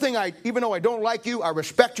 One thing even though I don't like you, I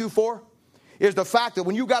respect you for, is the fact that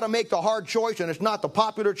when you got to make the hard choice and it's not the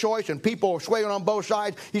popular choice and people are swaying on both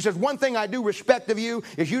sides, he says, one thing I do respect of you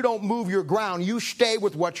is you don't move your ground. You stay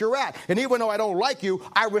with what you're at. And even though I don't like you,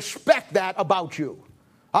 I respect that about you.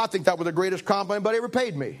 I think that was the greatest compliment anybody ever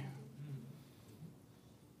paid me.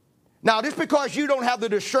 Now, just because you don't have the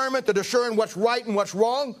discernment to discern what's right and what's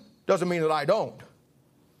wrong doesn't mean that I don't.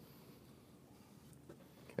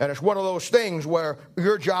 And it's one of those things where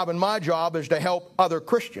your job and my job is to help other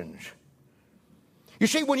Christians. You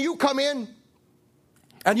see, when you come in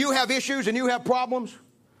and you have issues and you have problems,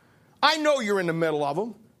 I know you're in the middle of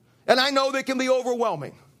them, and I know they can be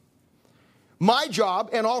overwhelming. My job,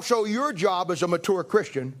 and also your job as a mature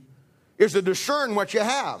Christian, is to discern what you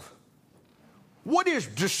have. What is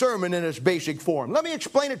discernment in its basic form? Let me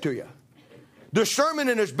explain it to you. Discernment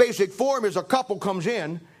in its basic form is a couple comes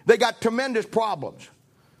in, they got tremendous problems.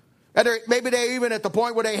 And maybe they're even at the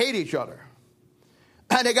point where they hate each other.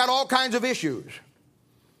 And they got all kinds of issues.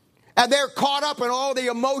 And they're caught up in all the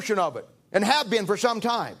emotion of it, and have been for some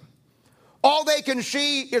time. All they can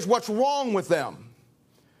see is what's wrong with them.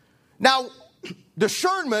 Now,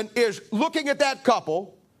 discernment is looking at that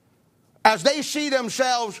couple as they see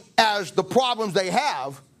themselves as the problems they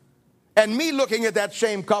have, and me looking at that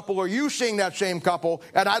same couple, or you seeing that same couple,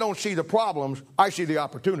 and I don't see the problems, I see the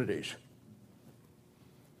opportunities.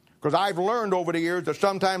 Because I've learned over the years that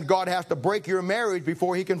sometimes God has to break your marriage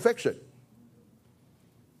before he can fix it.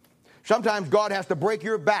 Sometimes God has to break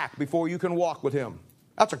your back before you can walk with him.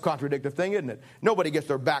 That's a contradictory thing, isn't it? Nobody gets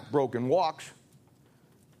their back broken and walks.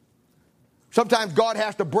 Sometimes God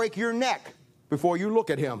has to break your neck before you look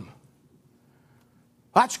at him.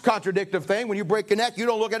 That's a contradictory thing. When you break your neck, you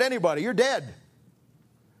don't look at anybody. You're dead.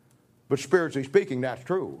 But spiritually speaking, that's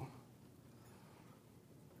true.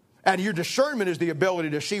 And your discernment is the ability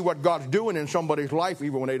to see what God's doing in somebody's life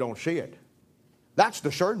even when they don't see it. That's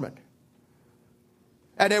discernment.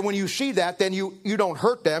 And then when you see that, then you don't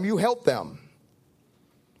hurt them, you help them.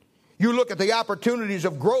 You look at the opportunities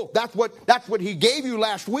of growth. That's what he gave you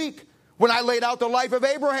last week when I laid out the life of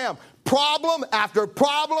Abraham. Problem after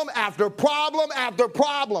problem after problem after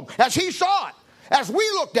problem. As he saw it, as we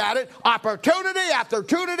looked at it, opportunity after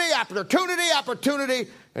opportunity after opportunity after opportunity,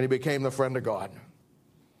 and he became the friend of God.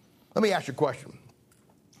 Let me ask you a question.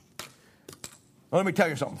 Let me tell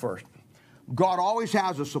you something first. God always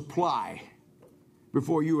has a supply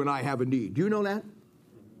before you and I have a need. Do you know that?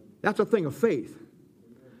 That's a thing of faith.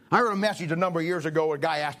 I heard a message a number of years ago. A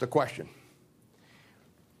guy asked a question.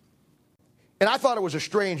 And I thought it was a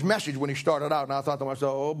strange message when he started out. And I thought to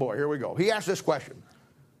myself, oh boy, here we go. He asked this question.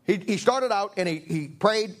 He started out and he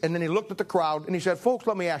prayed and then he looked at the crowd and he said, folks,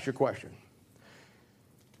 let me ask you a question.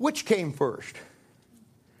 Which came first?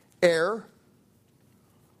 Air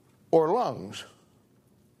or lungs?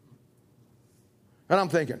 And I'm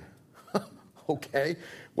thinking, okay,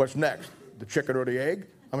 what's next? The chicken or the egg?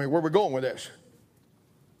 I mean, where are we going with this?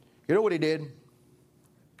 You know what he did?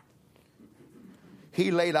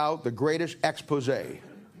 He laid out the greatest expose,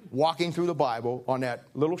 walking through the Bible on that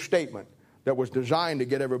little statement that was designed to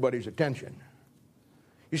get everybody's attention.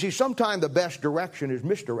 You see, sometimes the best direction is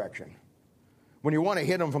misdirection. When you want to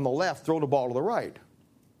hit them from the left, throw the ball to the right.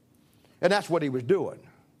 And that's what he was doing.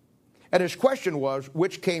 And his question was,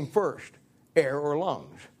 which came first, air or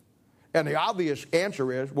lungs? And the obvious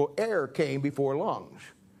answer is, well, air came before lungs.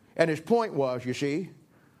 And his point was, you see,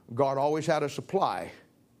 God always had a supply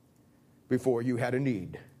before you had a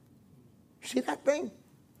need. See that thing?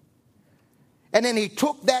 And then he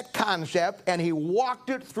took that concept and he walked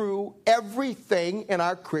it through everything in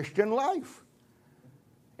our Christian life.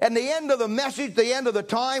 And the end of the message, the end of the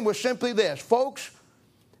time was simply this. Folks,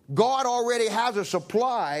 God already has a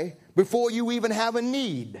supply before you even have a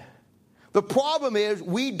need. The problem is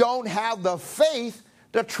we don't have the faith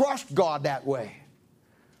to trust God that way.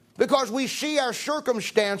 Because we see our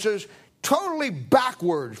circumstances totally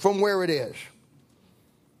backwards from where it is.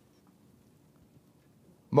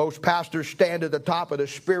 Most pastors stand at the top of the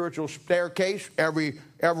spiritual staircase every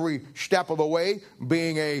step of the way,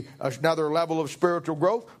 being another level of spiritual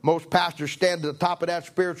growth. Most pastors stand at the top of that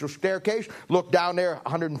spiritual staircase, look down there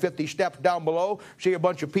 150 steps down below, see a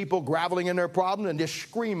bunch of people groveling in their problems, and just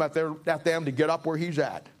scream at them to get up where he's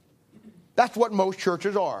at. That's what most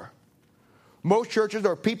churches are. Most churches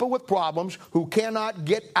are people with problems who cannot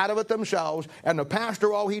get out of it themselves, and the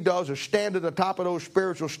pastor, all he does is stand at the top of those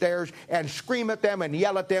spiritual stairs and scream at them and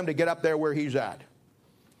yell at them to get up there where he's at.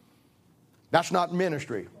 That's not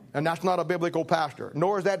ministry, and that's not a biblical pastor,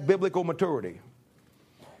 nor is that biblical maturity.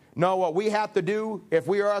 No, what we have to do, if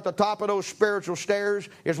we are at the top of those spiritual stairs,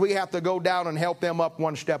 is we have to go down and help them up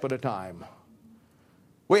one step at a time.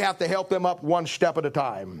 We have to help them up one step at a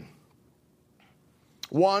time.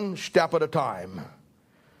 One step at a time.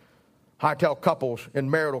 I tell couples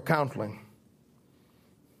in marital counseling,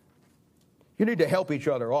 you need to help each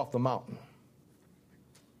other off the mountain.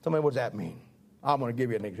 Somebody, what does that mean? I'm going to give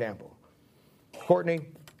you an example. Courtney,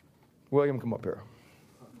 William, come up here.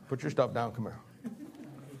 Put your stuff down, come here.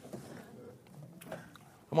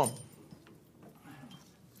 Come on.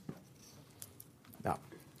 Now,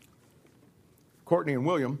 Courtney and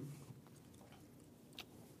William,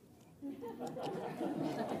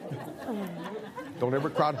 Don't ever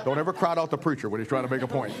crowd out the preacher when he's trying to make a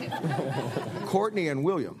point. Courtney and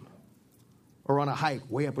William are on a hike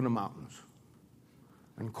way up in the mountains.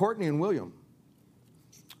 And Courtney and William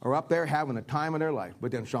are up there having the time of their life,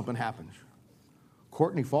 but then something happens.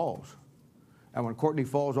 Courtney falls. And when Courtney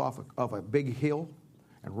falls off a big hill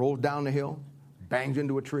and rolls down the hill, bangs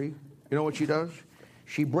into a tree, you know what she does?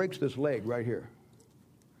 She breaks this leg right here.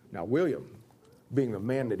 Now, William, being the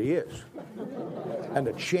man that he is, and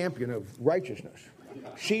the champion of righteousness,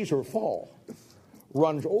 sees her fall,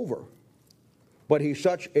 runs over, but he's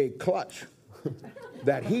such a klutz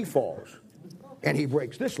that he falls, and he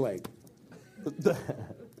breaks this leg,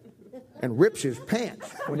 and rips his pants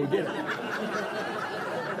when he did it.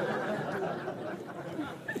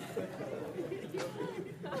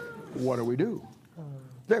 What do we do?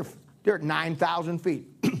 They're at 9,000 feet.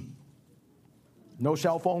 No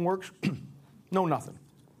cell phone works. No nothing.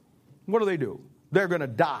 What do? They're going to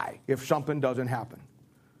die if something doesn't happen.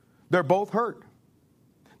 They're both hurt.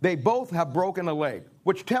 They both have broken a leg,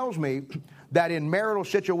 which tells me that in marital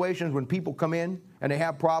situations when people come in and they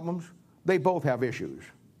have problems, they both have issues.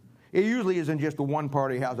 It usually isn't just the one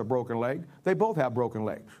party has a broken leg. They both have broken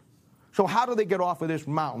legs. So how do they get off of this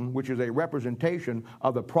mountain, which is a representation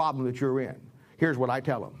of the problem that you're in? Here's what I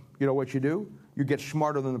tell them. You know what you do? You get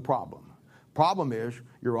smarter than the problem. Problem is,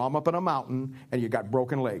 you're up in a mountain and you got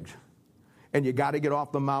broken legs. And you got to get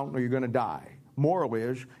off the mountain or you're going to die. Moral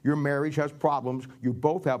is, your marriage has problems. You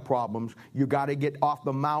both have problems. You got to get off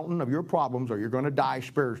the mountain of your problems or you're going to die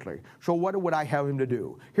spiritually. So what would I have him to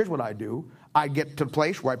do? Here's what I do. I get to the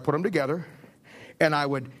place where I put them together and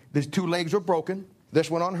these two legs are broken. This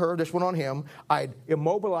one on her, this one on him. I'd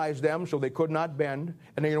immobilize them so they could not bend.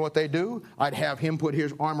 And then you know what they do? I'd have him put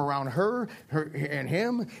his arm around her and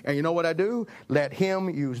him. And you know what I do? Let him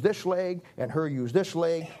use this leg and her use this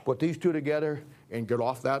leg. Put these two together and get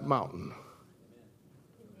off that mountain.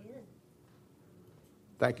 Amen.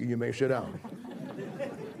 Thank you. You may sit down.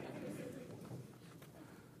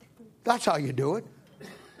 That's how you do it.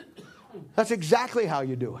 That's exactly how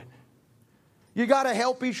you do it. You got to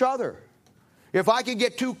help each other. If I can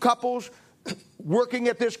get two couples working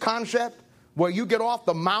at this concept where you get off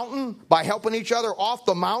the mountain by helping each other off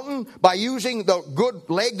the mountain by using the good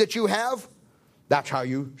leg that you have, that's how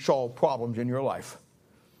you solve problems in your life.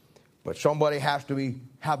 But somebody has to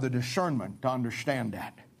have the discernment to understand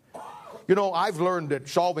that. You know, I've learned that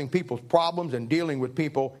solving people's problems and dealing with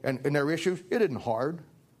people and their issues, it isn't hard.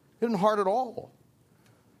 It isn't hard at all.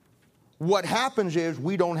 What happens is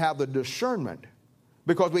we don't have the discernment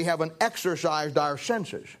because we haven't exercised our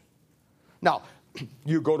senses. Now,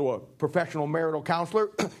 you go to a professional marital counselor,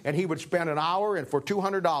 and he would spend an hour and for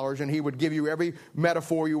 $200, and he would give you every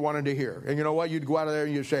metaphor you wanted to hear. And you know what? You'd go out of there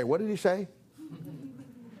and you'd say, what did he say?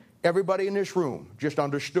 Everybody in this room just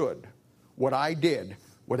understood what I did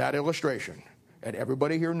with that illustration. And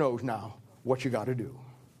everybody here knows now what you got to do.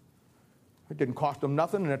 It didn't cost them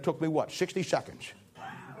nothing, and it took me, 60 seconds.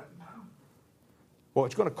 Well,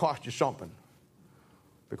 it's going to cost you something.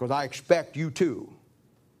 Because I expect you too,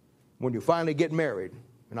 when you finally get married,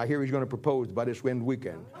 and I hear he's going to propose by this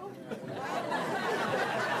weekend.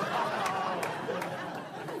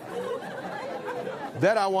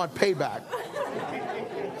 Then I want payback.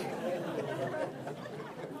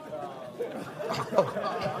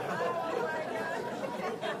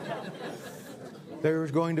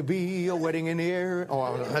 There's going to be a wedding in the air.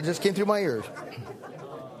 Oh, that just came through my ears.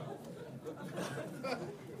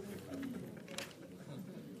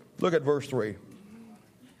 Look at verse 3.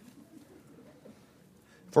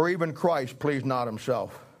 For even Christ pleased not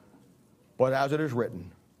himself, but as it is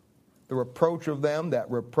written, the reproach of them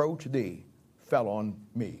that reproach thee fell on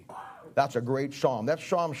me. That's a great psalm. That's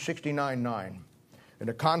Psalm 69:9. In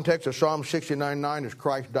the context of Psalm 69:9 is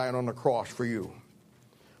Christ dying on the cross for you.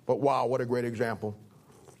 But wow, what a great example.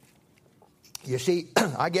 You see,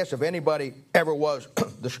 I guess if anybody ever was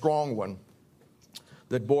the strong one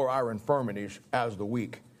that bore our infirmities as the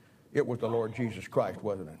weak, it was the Lord Jesus Christ,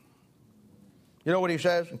 wasn't it? You know what he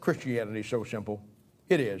says? Christianity is so simple.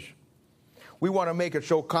 It is. We want to make it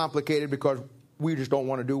so complicated because we just don't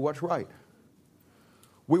want to do what's right.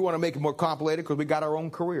 We want to make it more complicated because we got our own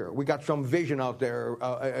career. We got some vision out there,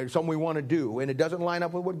 something we want to do, and it doesn't line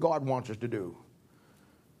up with what God wants us to do.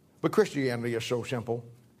 But Christianity is so simple.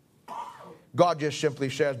 God just simply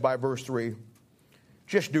says by verse 3,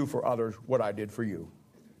 just do for others what I did for you.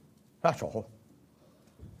 That's all.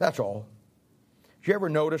 That's all. Did you ever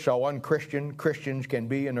notice how unchristian Christians can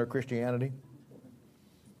be in their Christianity?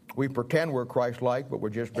 We pretend we're Christ-like, but we're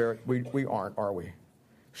just we aren't, are we?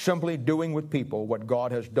 Simply doing with people what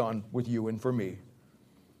God has done with you and for me.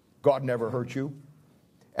 God never hurt you.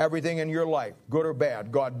 Everything in your life, good or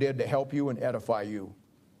bad, God did to help you and edify you.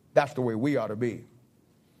 That's the way we ought to be.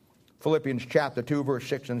 Philippians chapter 2, verse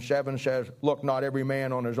 6 and 7 says, look not every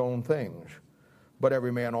man on his own things, but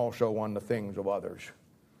every man also on the things of others.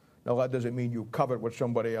 Now, that doesn't mean you covet what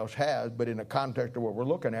somebody else has, but in the context of what we're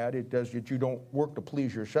looking at, it does that you don't work to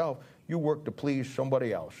please yourself. You work to please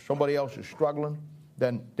somebody else. Somebody else is struggling,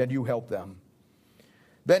 then you help them.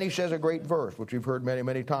 Then he says a great verse, which we've heard many,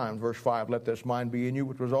 many times. Verse 5, let this mind be in you,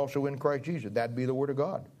 which was also in Christ Jesus. That be the word of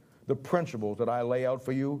God. The principles that I lay out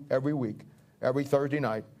for you every week, every Thursday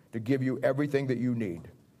night, to give you everything that you need.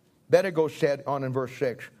 Then it goes said on in verse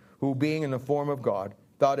 6, who being in the form of God,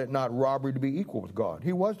 thought it not robbery to be equal with God.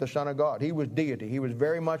 He was the Son of God. He was deity. He was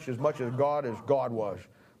very much as God was.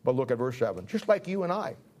 But look at verse 7. Just like you and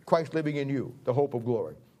I, Christ living in you, the hope of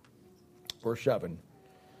glory. Verse 7.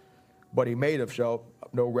 But he made of himself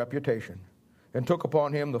no reputation, and took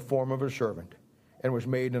upon him the form of a servant, and was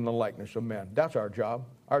made in the likeness of men. That's our job.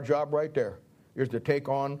 Our job right there is to take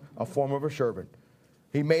on a form of a servant.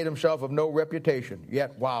 He made himself of no reputation,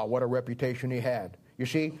 yet, wow, what a reputation he had. You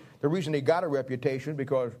see, the reason he got a reputation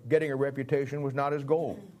because getting a reputation was not his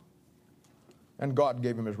goal. And God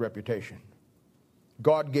gave him his reputation.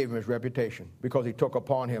 God gave him his reputation because he took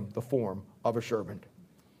upon him the form of a servant.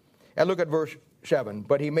 And look at verse 7.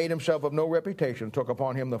 But he made himself of no reputation, took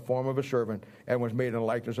upon him the form of a servant, and was made in the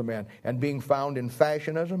likeness of man. And being found in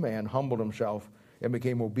fashion as a man, humbled himself and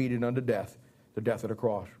became obedient unto death, the death of the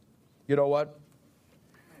cross. You know what?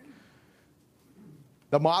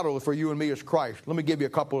 The model for you and me is Christ. Let me give you a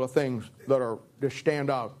couple of things that stand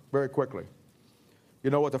out very quickly. You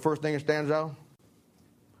know what the first thing that stands out?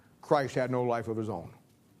 Christ had no life of his own.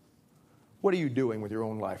 What are you doing with your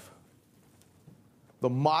own life? The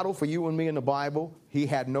model for you and me in the Bible, he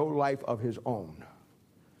had no life of his own.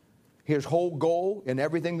 His whole goal in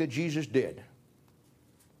everything that Jesus did.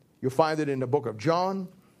 You'll find it in the book of John.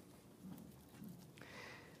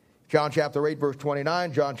 John chapter 8, verse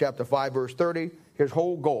 29. John chapter 5, verse 30. His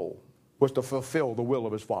whole goal was to fulfill the will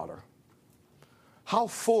of his Father. How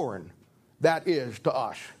foreign that is to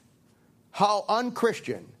us. How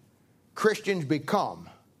unchristian Christians become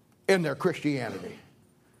in their Christianity.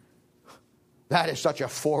 That is such a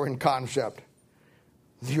foreign concept.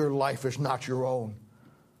 Your life is not your own.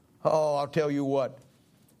 Oh, I'll tell you what.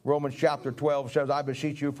 Romans chapter 12 says, I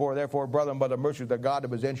beseech you therefore, brethren, by the mercies of God, to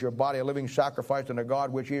present your body a living sacrifice unto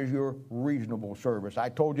God, which is your reasonable service. I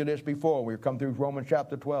told you this before. We've come through Romans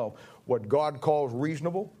chapter 12. What God calls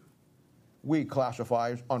reasonable, we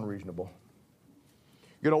classify as unreasonable.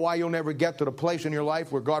 You know why you'll never get to the place in your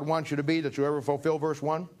life where God wants you to be, that you ever fulfill verse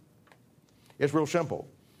 1? It's real simple.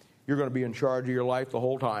 You're going to be in charge of your life the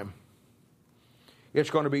whole time. It's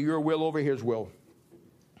going to be your will over his will.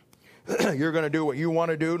 You're going to do what you want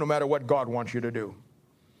to do no matter what God wants you to do.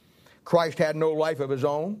 Christ had no life of his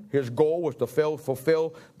own. His goal was to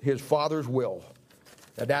fulfill his Father's will.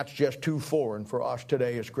 And that's just too foreign for us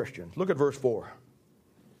today as Christians. Look at verse 4.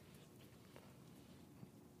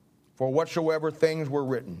 For whatsoever things were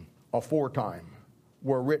written aforetime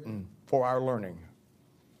were written for our learning,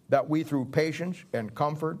 that we through patience and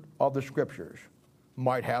comfort of the Scriptures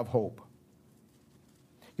might have hope.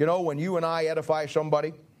 You know, when you and I edify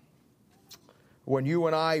somebody, when you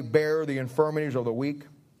and I bear the infirmities of the weak,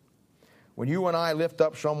 when you and I lift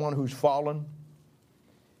up someone who's fallen,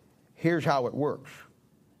 here's how it works.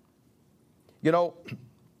 You know,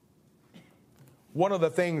 one of the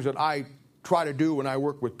things that I try to do when I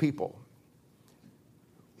work with people,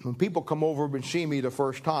 when people come over and see me the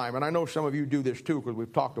first time, and I know some of you do this too because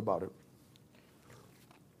we've talked about it,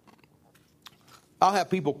 I'll have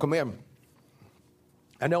people come in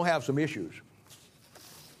and they'll have some issues.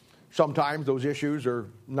 Sometimes those issues are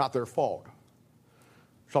not their fault.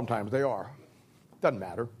 Sometimes they are. Doesn't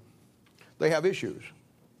matter. They have issues.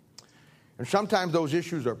 And sometimes those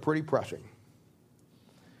issues are pretty pressing.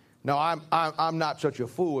 Now, I'm not such a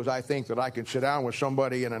fool as I think that I can sit down with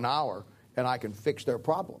somebody in an hour and I can fix their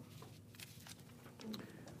problem.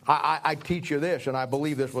 I teach you this, and I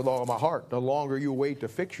believe this with all of my heart. The longer you wait to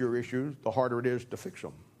fix your issues, the harder it is to fix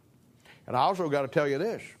them. And I also got to tell you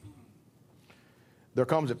this. There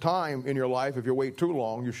comes a time in your life, if you wait too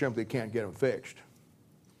long, you simply can't get them fixed.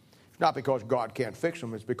 It's not because God can't fix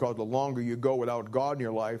them. It's because the longer you go without God in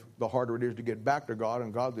your life, the harder it is to get back to God,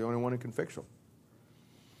 and God's the only one who can fix them.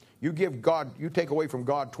 You take away from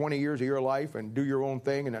God 20 years of your life and do your own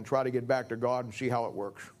thing and then try to get back to God and see how it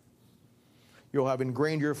works. You'll have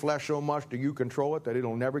ingrained your flesh so much that you control it that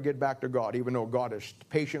it'll never get back to God, even though God is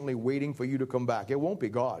patiently waiting for you to come back. It won't be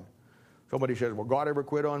God. Somebody says, well, God ever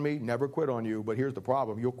quit on me? Never quit on you, but here's the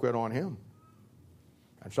problem. You'll quit on him.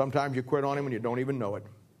 And sometimes you quit on him and you don't even know it.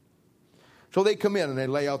 So they come in and they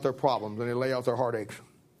lay out their problems and they lay out their heartaches.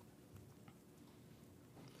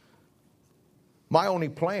 My only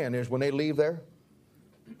plan is when they leave there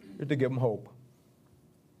is to give them hope.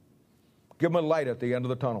 Give them a light at the end of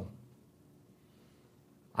the tunnel.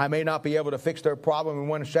 I may not be able to fix their problem in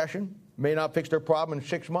one session, may not fix their problem in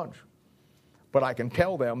 6 months. But I can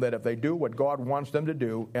tell them that if they do what God wants them to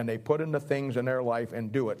do and they put in the things in their life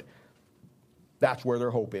and do it, that's where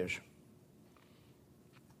their hope is.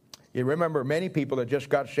 You remember many people that just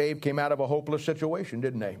got saved came out of a hopeless situation,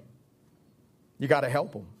 didn't they? You got to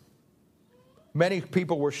help them. Many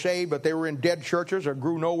people were saved, but they were in dead churches or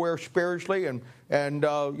grew nowhere spiritually. And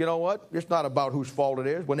you know what? It's not about whose fault it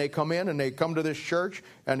is. When they come in and they come to this church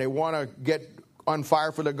and they want to get on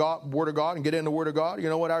fire for the Word of God and get in the Word of God, you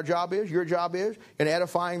know what our job is? Your job is in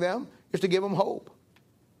edifying them is to give them hope.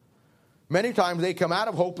 Many times they come out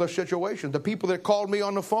of hopeless situations. The people that called me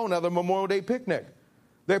on the phone at the Memorial Day picnic,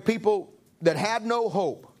 they're people that had no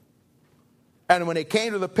hope. And when they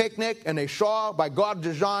came to the picnic and they saw by God's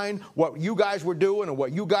design what you guys were doing and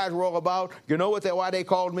what you guys were all about, you know why they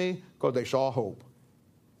called me? Because they saw hope.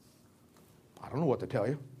 I don't know what to tell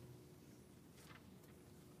you.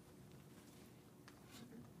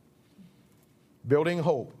 Building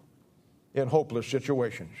hope in hopeless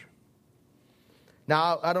situations.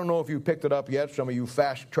 Now, I don't know if you picked it up yet, some of you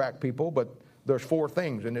fast-track people, but there's 4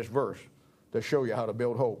 things in this verse that show you how to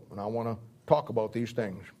build hope. And I want to talk about these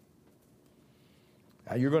things.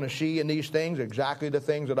 Now, you're going to see in these things exactly the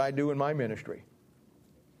things that I do in my ministry.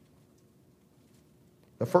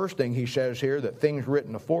 The first thing he says here, that things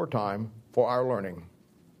written aforetime for our learning.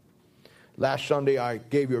 Last Sunday, I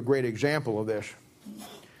gave you a great example of this.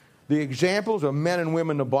 The examples of men and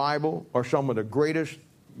women in the Bible are some of the greatest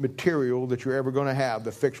material that you're ever going to have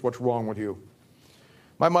to fix what's wrong with you.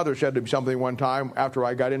 My mother said to me something one time after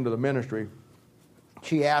I got into the ministry.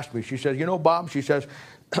 She asked me, she says, you know, Bob, she says,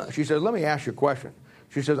 let me ask you a question.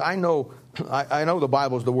 She says, I know the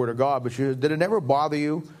Bible is the Word of God, but she says, did it ever bother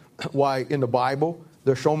you why in the Bible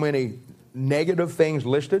there's so many negative things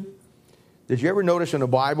listed? Did you ever notice in the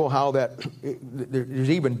Bible how that there's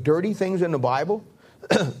even dirty things in the Bible,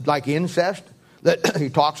 like incest, that he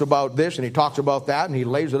talks about this and he talks about that and he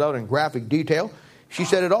lays it out in graphic detail? She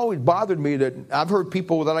said, it always bothered me that I've heard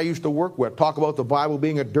people that I used to work with talk about the Bible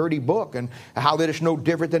being a dirty book and how that it's no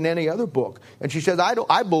different than any other book. And she said,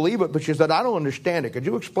 I believe it, but she said, I don't understand it. Could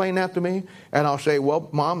you explain that to me? And I'll say, well,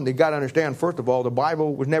 Mom, you got to understand, first of all, the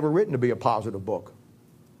Bible was never written to be a positive book.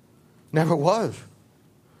 Never was.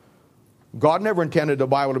 God never intended the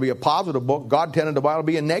Bible to be a positive book. God intended the Bible to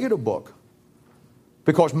be a negative book.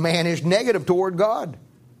 Because man is negative toward God.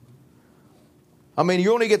 I mean,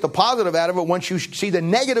 you only get the positive out of it once you see the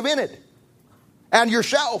negative in it. And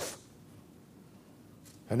yourself.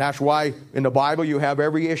 And that's why in the Bible you have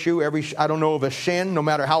every issue, I don't know of a sin, no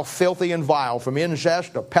matter how filthy and vile, from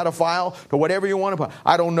incest to pedophile to whatever you want to put.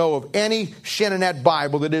 I don't know of any sin in that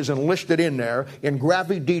Bible that isn't listed in there in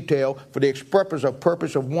graphic detail for the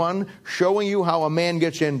purpose of 1, showing you how a man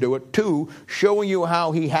gets into it, 2, showing you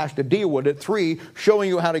how he has to deal with it, 3, showing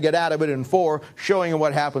you how to get out of it, and 4, showing you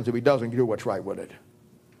what happens if he doesn't do what's right with it.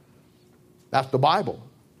 That's the Bible.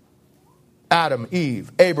 Adam,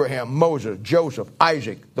 Eve, Abraham, Moses, Joseph,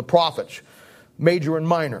 Isaac, the prophets, major and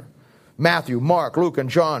minor, Matthew, Mark, Luke, and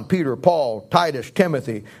John, Peter, Paul, Titus,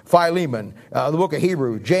 Timothy, Philemon, the book of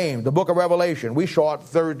Hebrews, James, the book of Revelation. We saw it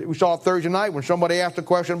Thursday night when somebody asked a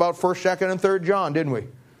question about 1st, 2nd, and 3rd John, didn't we?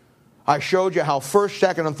 I showed you how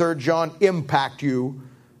 1st, 2nd, and 3rd John impact you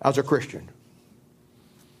as a Christian.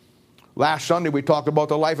 Last Sunday we talked about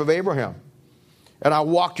the life of Abraham. And I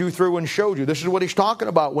walked you through and showed you. This is what he's talking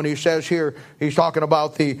about when he says here, he's talking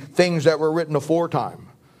about the things that were written aforetime.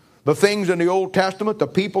 The things in the Old Testament, the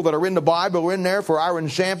people that are in the Bible are in there for our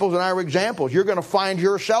samples and our examples. You're going to find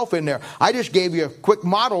yourself in there. I just gave you a quick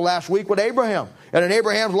model last week with Abraham. And in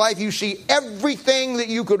Abraham's life, you see everything that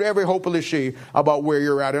you could ever hopefully see about where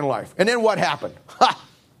you're at in life. And then what happened?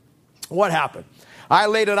 What happened? I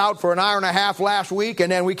laid it out for an hour and a half last week, and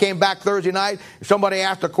then we came back Thursday night. Somebody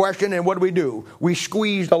asked a question, and what did? We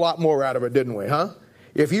squeezed a lot more out of it, didn't we, huh?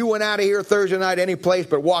 If you went out of here Thursday night any place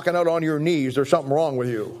but walking out on your knees, there's something wrong with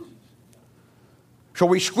you. So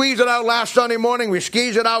we squeezed it out last Sunday morning. We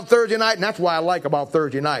squeezed it out Thursday night, and that's why I like about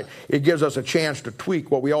Thursday night. It gives us a chance to tweak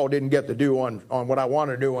what we all didn't get to do on what I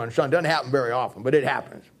wanted to do on Sunday. It doesn't happen very often, but it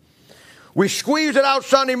happens. We squeezed it out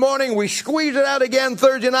Sunday morning. We squeezed it out again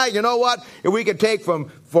Thursday night. You know what? If we could take from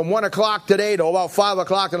 1 o'clock today to about 5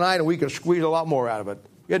 o'clock tonight, and we could squeeze a lot more out of it.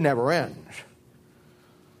 It never ends.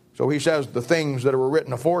 So he says the things that were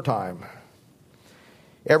written aforetime.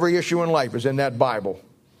 Every issue in life is in that Bible.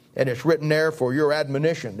 And it's written there for your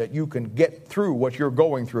admonition, that you can get through what you're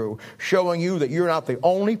going through, showing you that you're not the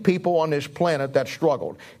only people on this planet that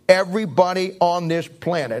struggled. Everybody on this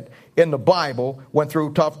planet in the Bible went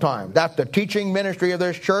through tough times. That's the teaching ministry of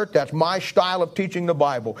this church. That's my style of teaching the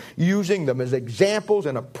Bible, using them as examples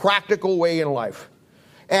in a practical way in life.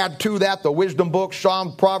 Add to that the wisdom books,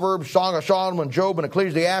 Psalm, Proverbs, Song of Solomon, Job, and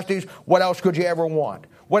Ecclesiastes. What else could you ever want?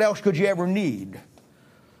 What else could you ever need?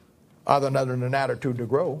 Other than an attitude to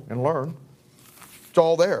grow and learn. It's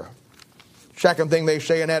all there. Second thing they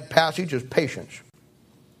say in that passage is patience.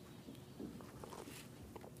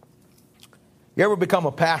 You ever become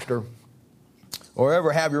a pastor or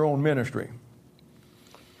ever have your own ministry?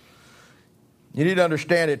 You need to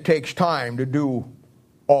understand it takes time to do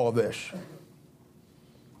all of this.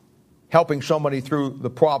 Helping somebody through the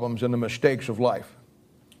problems and the mistakes of life.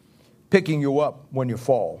 Picking you up when you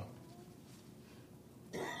fall.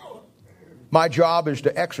 My job is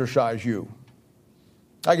to exercise you.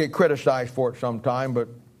 I get criticized for it sometime, but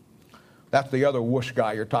that's the other wuss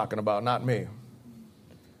guy you're talking about, not me.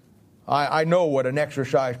 I know what an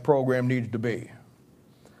exercise program needs to be.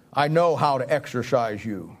 I know how to exercise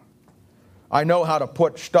you. I know how to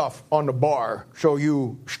put stuff on the bar so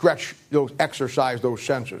you exercise those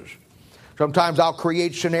senses. Sometimes I'll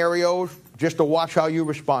create scenarios just to watch how you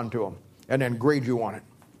respond to them and then grade you on it.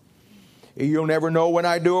 You'll never know when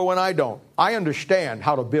I do or when I don't. I understand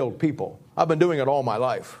how to build people. I've been doing it all my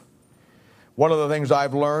life. One of the things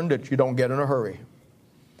I've learned that you don't get in a hurry.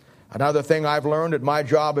 Another thing I've learned that my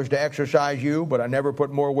job is to exercise you, but I never put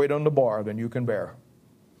more weight on the bar than you can bear.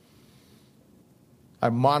 I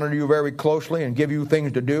monitor you very closely and give you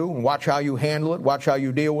things to do and watch how you handle it, watch how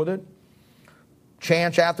you deal with it.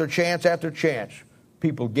 Chance after chance after chance,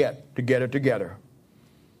 people get it together.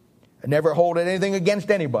 I never hold anything against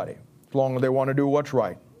anybody as long as they want to do what's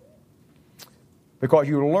right. Because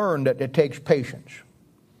you learn that it takes patience.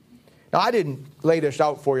 Now, I didn't lay this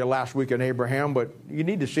out for you last week in Abraham, but you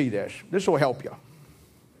need to see this. This will help you.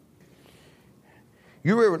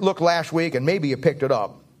 You looked last week, and maybe you picked it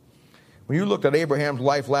up. When you looked at Abraham's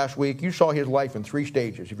life last week, you saw his life in 3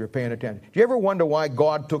 stages, if you're paying attention. Do you ever wonder why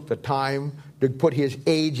God took the time to put his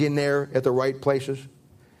age in there at the right places?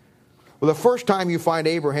 Well, the first time you find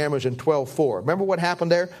Abraham is in 12:4. Remember what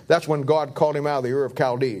happened there? That's when God called him out of the Ur of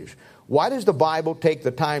Chaldees. Why does the Bible take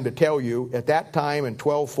the time to tell you at that time in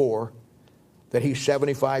 12:4 that he's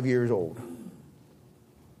 75 years old?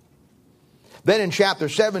 Then in chapter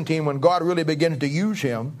 17, when God really begins to use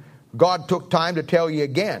him, God took time to tell you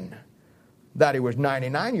again that he was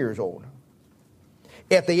 99 years old.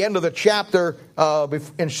 At the end of the chapter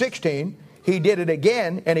in 16, he did it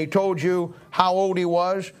again, and he told you how old he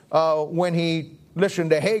was when he listened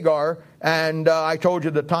to Hagar, and I told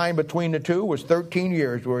you the time between the two was 13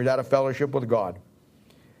 years where he's out of fellowship with God.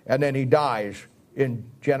 And then he dies in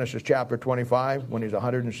Genesis chapter 25 when he's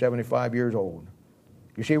 175 years old.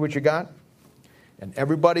 You see what you got? And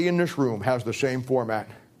everybody in this room has the same format.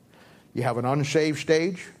 You have an unsaved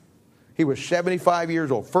stage. He was 75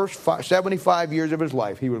 years old. First 75 years of his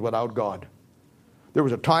life, he was without God. There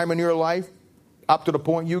was a time in your life, up to the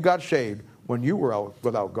point you got saved, when you were out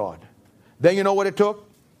without God. Then you know what it took?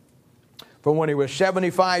 From when he was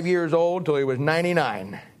 75 years old till he was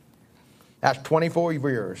 99. That's 24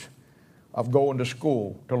 years of going to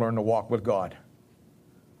school to learn to walk with God.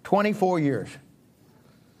 24 years.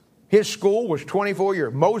 His school was 24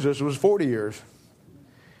 years. Moses was 40 years.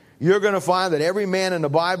 You're going to find that every man in the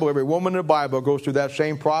Bible, every woman in the Bible goes through that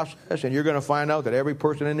same process, and you're going to find out that every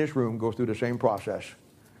person in this room goes through the same process.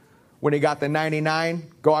 When he got to 99,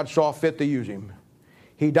 God saw fit to use him.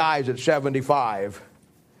 He dies at 75.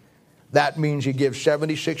 That means he gives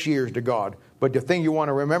 76 years to God. But the thing you want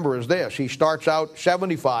to remember is this. He starts out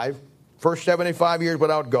 75, first 75 years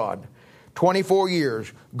without God. 24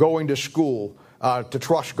 years going to school to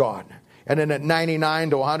trust God. And then at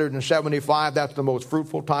 99 to 175, that's the most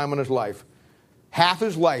fruitful time in his life. Half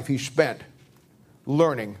his life he spent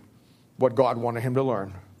learning what God wanted him to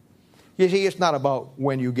learn. You see, it's not about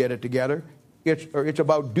when you get it together. It's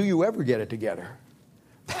about, do you ever get it together?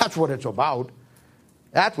 That's what it's about.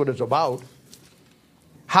 That's what it's about.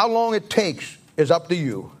 How long it takes is up to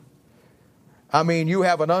you. I mean, you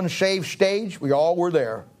have an unsaved stage. We all were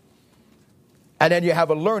there. And then you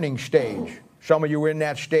have a learning stage. Some of you are in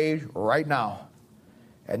that stage right now.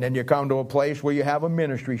 And then you come to a place where you have a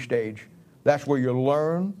ministry stage. That's where you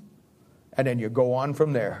learn, and then you go on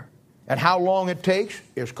from there. And how long it takes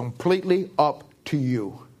is completely up to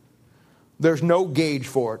you. There's no gauge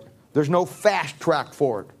for it. There's no fast track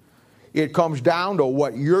for it. It comes down to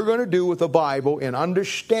what you're going to do with the Bible in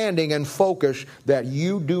understanding and focus that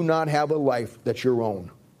you do not have a life that's your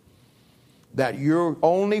own. That your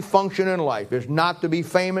only function in life is not to be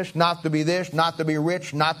famous, not to be this, not to be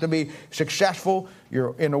rich, not to be successful.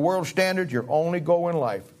 You're in the world standards, your only goal in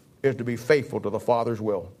life is to be faithful to the Father's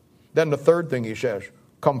will. Then the third thing he says,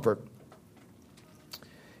 comfort.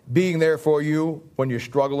 Being there for you when you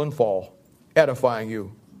struggle and fall, edifying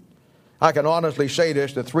you. I can honestly say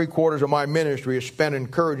this, that 3/4 of my ministry is spent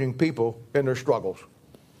encouraging people in their struggles.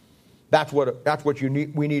 That's what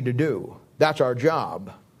we need to do. That's our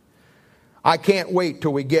job. I can't wait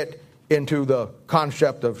till we get into the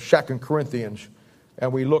concept of 2 Corinthians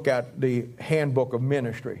and we look at the handbook of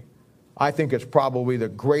ministry. I think it's probably the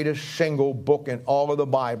greatest single book in all of the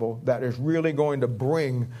Bible that is really going to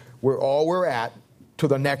bring all we're at to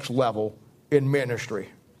the next level in ministry.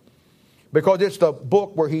 Because it's the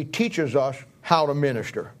book where he teaches us how to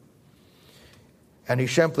minister. And he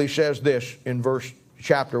simply says this in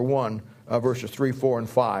chapter 1 verses 3, 4, and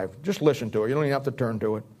 5. Just listen to it. You don't even have to turn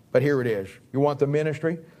to it. But here it is. You want the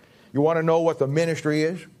ministry? You want to know what the ministry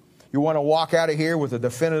is? You want to walk out of here with a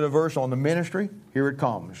definitive verse on the ministry? Here it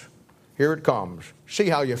comes. Here it comes. See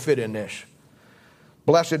how you fit in this.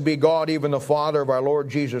 Blessed be God, even the Father of our Lord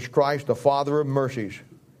Jesus Christ, the Father of mercies,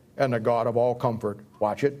 and the God of all comfort.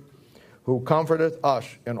 Watch it. Who comforteth us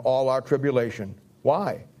in all our tribulation.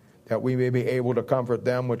 Why? That we may be able to comfort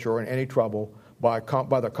them which are in any trouble by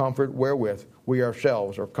the comfort wherewith we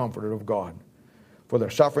ourselves are comforted of God. For the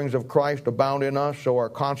sufferings of Christ abound in us, so our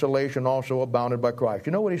consolation also abounded by Christ.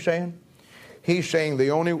 You know what he's saying? He's saying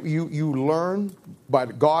you learn by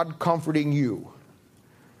God comforting you.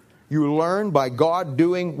 You learn by God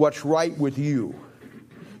doing what's right with you.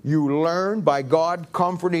 You learn by God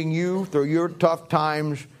comforting you through your tough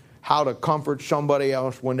times how to comfort somebody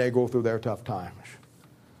else when they go through their tough times.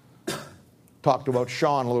 Talked about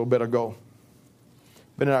Sean a little bit ago.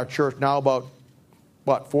 Been in our church now about,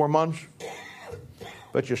 4 months?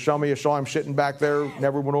 Bet you some of you saw him sitting back there,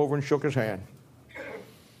 never went over and shook his hand.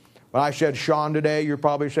 When I said Sean today, you're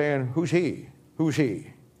probably saying, who's he? Who's he?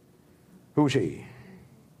 Who's he?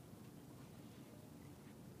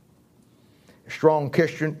 A strong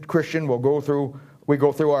Christian will go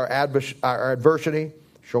through our adversity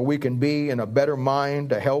so we can be in a better mind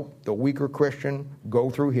to help the weaker Christian go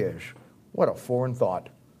through his. What a foreign thought.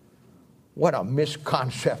 What a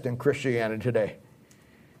misconcept in Christianity today.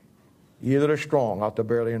 Either the strong ought to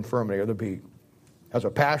bear the infirmity of the weak. As a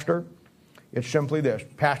pastor, it's simply this.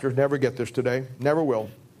 Pastors never get this today. Never will.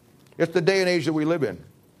 It's the day and age that we live in.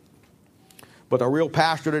 But a real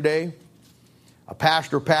pastor today, a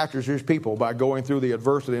pastor pastors his people by going through the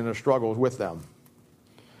adversity and the struggles with them.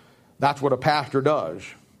 That's what a pastor does.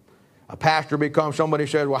 A pastor becomes somebody who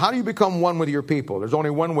says, well, how do you become one with your people? There's only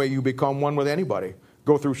one way you become one with anybody.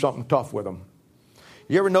 Go through something tough with them.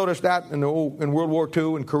 You ever notice that in World War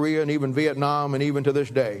II, in Korea, and even Vietnam, and even to this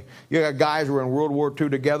day? You got guys who were in World War II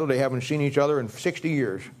together. They haven't seen each other in 60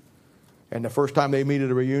 years. And the first time they meet at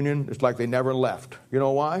a reunion, it's like they never left. You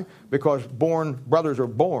know why? Because brothers are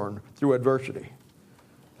born through adversity.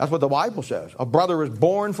 That's what the Bible says. A brother is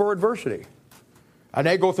born for adversity. And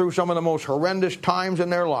they go through some of the most horrendous times in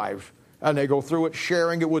their lives. And they go through it,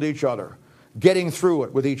 sharing it with each other, getting through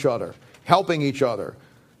it with each other, helping each other,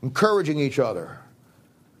 encouraging each other.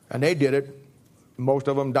 And they did it. Most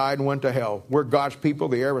of them died and went to hell. We're God's people,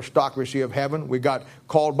 the aristocracy of heaven. We got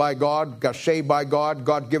called by God, got saved by God.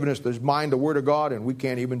 God given us this mind, the Word of God, and we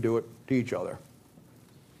can't even do it to each other.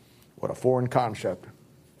 What a foreign concept.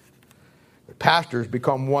 The pastors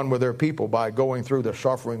become one with their people by going through the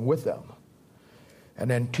suffering with them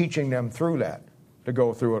and then teaching them through that to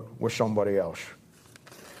go through it with somebody else.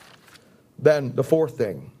 Then the fourth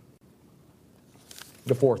thing.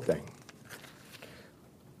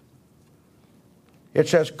 It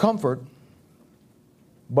says comfort,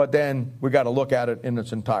 but then we got to look at it in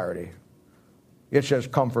its entirety. It says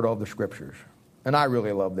comfort of the Scriptures. And I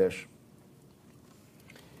really love this.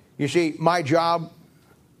 You see, my job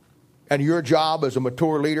and your job as a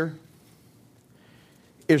mature leader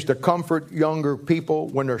is to comfort younger people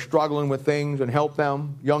when they're struggling with things and help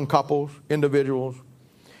them, young couples, individuals.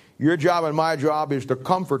 Your job and my job is to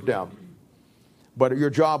comfort them. But your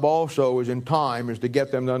job also is in time is to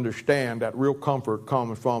get them to understand that real comfort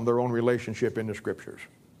comes from their own relationship in the Scriptures.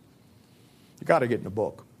 You got to get in the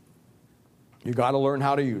book. You got to learn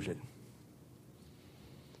how to use it.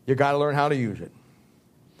 You got to learn how to use it.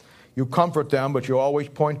 You comfort them, but you always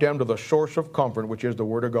point them to the source of comfort, which is the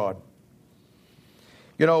Word of God.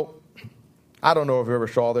 You know, I don't know if you ever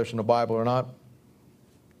saw this in the Bible or not.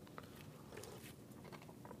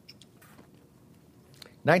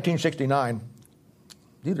 1969,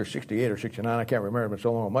 either 68 or 69, I can't remember. It's been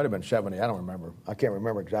so long. It might have been 70. I don't remember. I can't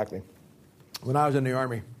remember exactly. When I was in the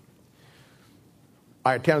Army,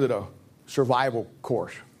 I attended a survival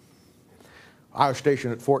course. I was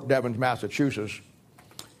stationed at Fort Devens, Massachusetts,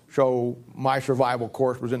 so my survival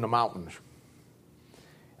course was in the mountains.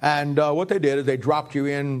 And what they did is they dropped you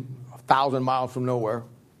in 1,000 miles from nowhere,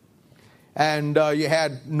 and you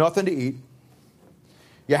had nothing to eat.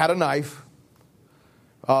 You had a knife.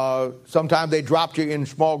 Sometimes they dropped you in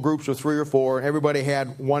small groups of 3 or 4, and everybody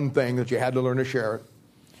had one thing that you had to learn to share it.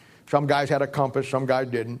 Some guys had a compass, some guys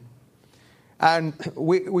didn't. And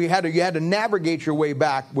you had to navigate your way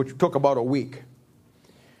back, which took about a week.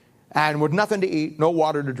 And with nothing to eat, no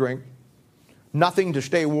water to drink, nothing to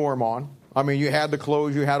stay warm on. I mean, you had the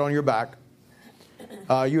clothes you had on your back.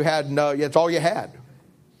 That's all you had.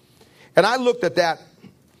 And I looked at that.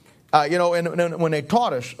 And when they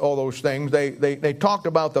taught us all those things, they talked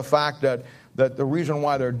about the fact that the reason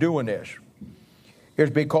why they're doing this is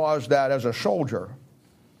because that as a soldier,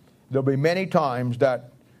 there'll be many times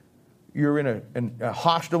that you're in a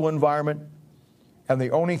hostile environment, and the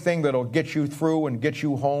only thing that'll get you through and get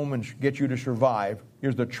you home and get you to survive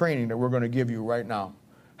is the training that we're going to give you right now.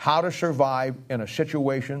 How to survive in a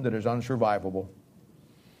situation that is unsurvivable.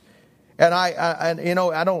 And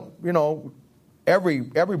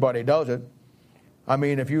everybody does it. I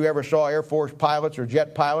mean, if you ever saw Air Force pilots or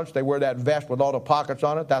jet pilots, they wear that vest with all the pockets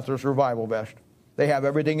on it. That's their survival vest. They have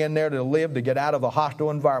everything in there to live, to get out of a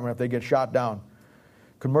hostile environment if they get shot down.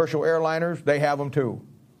 Commercial airliners, they have them too.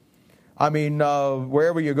 I mean,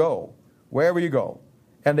 wherever you go.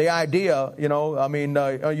 And the idea,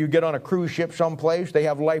 you get on a cruise ship someplace, they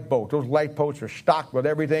have lifeboats. Those lifeboats are stocked with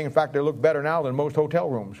everything. In fact, they look better now than most hotel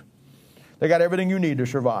rooms. They got everything you need to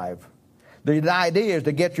survive. The idea is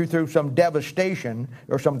to get you through some devastation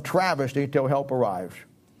or some travesty till help arrives.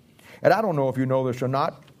 And I don't know if you know this or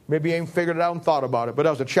not. Maybe you ain't figured it out and thought about it. But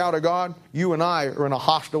as a child of God, you and I are in a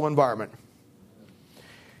hostile environment.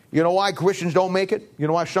 You know why Christians don't make it? You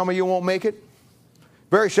know why some of you won't make it?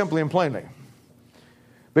 Very simply and plainly.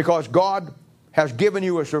 Because God has given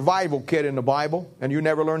you a survival kit in the Bible, and you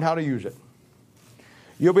never learned how to use it.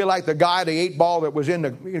 You'll be like the guy, the 8-ball that was in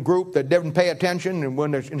the group that didn't pay attention and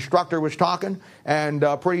when the instructor was talking, and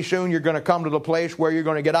pretty soon you're going to come to the place where you're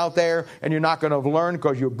going to get out there and you're not going to learn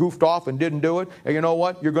because you goofed off and didn't do it. And you know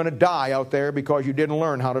what? You're going to die out there because you didn't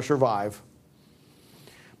learn how to survive.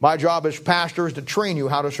 My job as pastor is to train you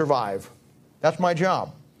how to survive. That's my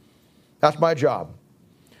job. That's my job.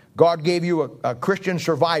 God gave you a Christian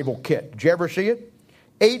survival kit. Did you ever see it?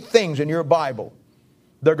 8 things in your Bible.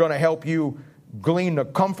 They're going to help you glean the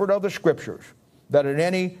comfort of the Scriptures. That in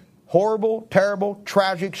any horrible, terrible,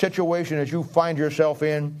 tragic situation that you find yourself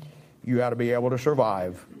in, you ought to be able to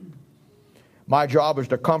survive. My job is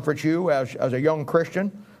to comfort you as a young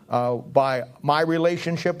Christian by my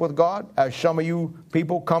relationship with God, as some of you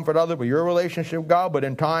people comfort others with your relationship with God. But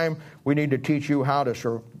in time, we need to teach you how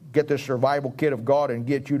to get this survival kit of God and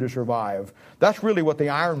get you to survive. That's really what the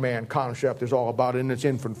Iron Man concept is all about in its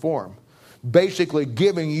infant form. Basically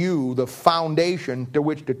giving you the foundation to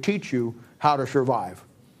which to teach you how to survive.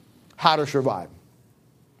 How to survive.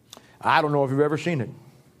 I don't know if you've ever seen it.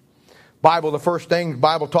 The first thing the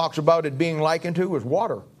Bible talks about it being likened to is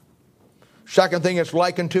water. Second thing it's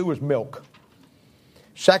likened to is milk.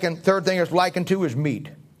 Third thing it's likened to is meat.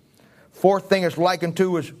 Fourth thing it's likened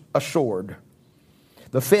to is a sword.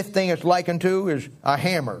 The fifth thing it's likened to is a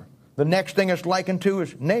hammer. The next thing it's likened to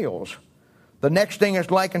is nails. The next thing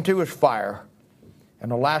it's likened to is fire.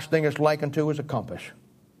 And the last thing it's likened to is a compass.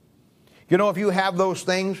 You know, if you have those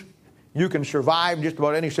things, you can survive just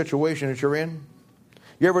about any situation that you're in.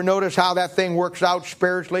 You ever notice how that thing works out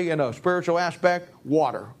spiritually in a spiritual aspect?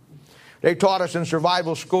 Water. They taught us in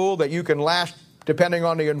survival school that you can last, depending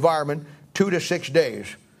on the environment, 2 to 6 days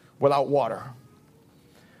without water.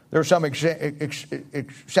 There are some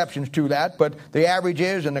exceptions to that, but the average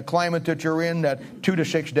is, in the climate that you're in, that 2 to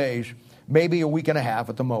 6 days, maybe a week and a half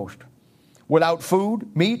at the most. Without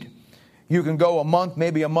food, meat, you can go a month,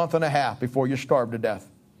 maybe a month and a half before you starve to death.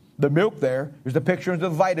 The milk there is the picture of the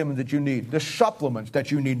vitamins that you need, the supplements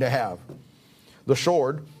that you need to have. The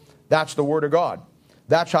sword, that's the Word of God.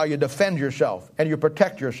 That's how you defend yourself and you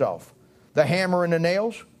protect yourself. The hammer and the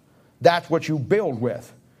nails, that's what you build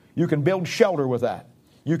with. You can build shelter with that.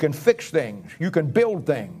 You can fix things. You can build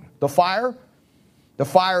things. The fire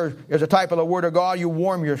is a type of the Word of God. You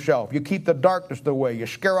warm yourself. You keep the darkness away. You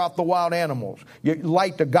scare off the wild animals. You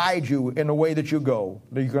light to guide you in the way that you go,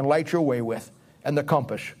 that you can light your way with. And the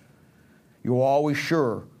compass. You're always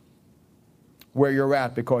sure where you're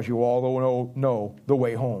at because you all know the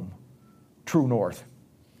way home. True north.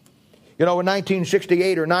 You know, in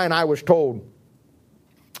 1968 or 9, I was told,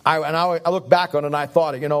 I look back on it and I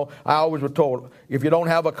thought, I always was told, if you don't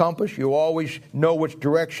have a compass, you always know which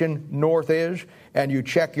direction north is, and you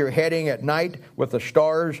check your heading at night with the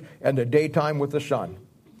stars and the daytime with the sun.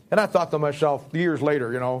 And I thought to myself, years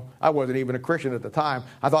later, I wasn't even a Christian at the time,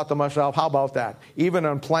 I thought to myself, how about that? Even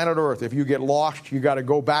on planet Earth, if you get lost, you got to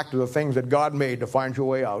go back to the things that God made to find your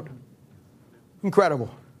way out.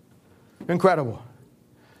 Incredible. Incredible.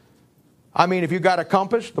 I mean, if you got a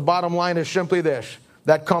compass, the bottom line is simply this.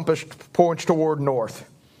 That compass points toward north.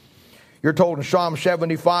 You're told in Psalm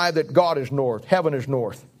 75 that God is north. Heaven is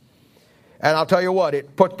north. And I'll tell you what,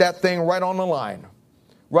 it put that thing right on the line.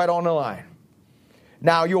 Right on the line.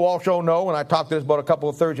 Now, you also know, and I talked this about a couple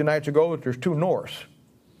of Thursday nights ago, that there's 2 norths.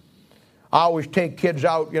 I always take kids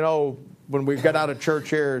out, when we get out of church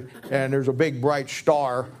here, and there's a big bright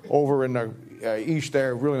star over in the east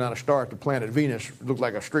there, really not a star, it's the planet Venus. It looked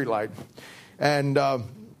like a street light. And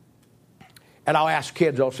And I'll ask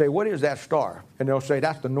kids, I'll say, what is that star? And they'll say,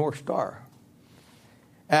 that's the North Star.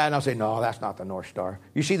 And I'll say, no, that's not the North Star.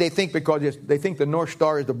 You see, they think they think the North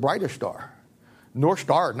Star is the brightest star. North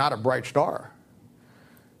Star is not a bright star.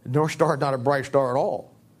 The North Star is not a bright star at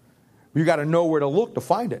all. You got to know where to look to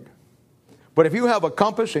find it. But if you have a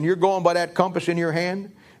compass and you're going by that compass in your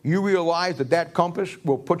hand, you realize that that compass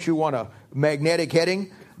will put you on a magnetic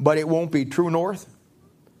heading, but it won't be true north.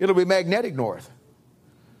 It'll be magnetic north.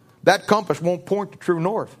 That compass won't point to true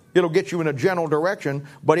north. It'll get you in a general direction,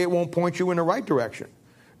 but it won't point you in the right direction.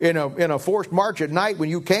 In a forced march at night, when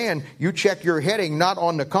you can, you check your heading not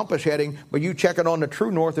on the compass heading, but you check it on the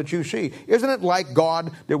true north that you see. Isn't it like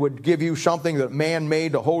God that would give you something that man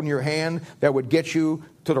made to hold in your hand that would get you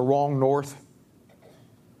to the wrong north?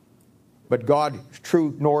 But God's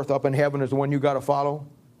true north up in heaven is the one you got to follow.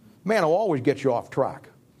 Man will always get you off track.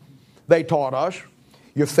 They taught us,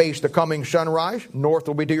 you face the coming sunrise, north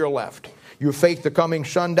will be to your left. You face the coming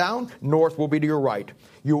sundown, north will be to your right.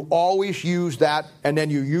 You always use that, and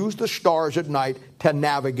then you use the stars at night to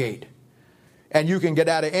navigate. And you can get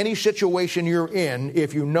out of any situation you're in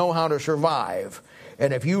if you know how to survive.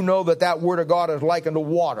 And if you know that that Word of God is likened to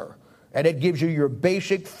water, and it gives you your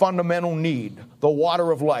basic fundamental need, the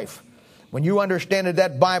water of life. When you understand that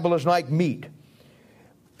that Bible is like meat,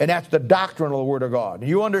 and that's the doctrine of the Word of God. And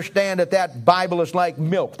you understand that that Bible is like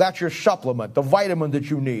milk. That's your supplement, the vitamin that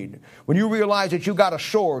you need. When you realize that you got a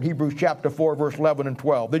sword, Hebrews chapter 4, verse 11 and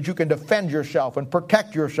 12, that you can defend yourself and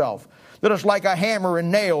protect yourself. That it's like a hammer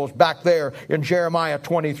and nails back there in Jeremiah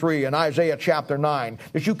 23 and Isaiah chapter 9.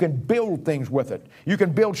 That you can build things with it. You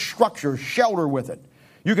can build structures, shelter with it.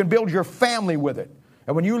 You can build your family with it.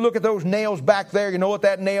 And when you look at those nails back there, you know what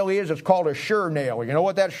that nail is? It's called a sure nail. You know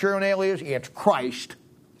what that sure nail is? It's Christ.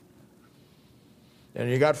 And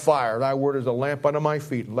you got fire. Thy word is a lamp unto my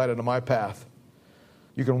feet and light unto my path.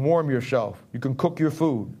 You can warm yourself. You can cook your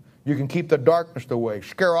food. You can keep the darkness away.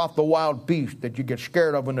 Scare off the wild beast that you get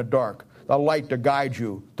scared of in the dark. The light to guide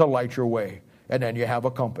you, to light your way. And then you have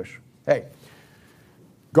a compass. Hey,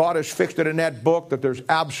 God has fixed it in that book that there's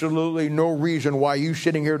absolutely no reason why you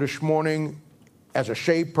sitting here this morning as a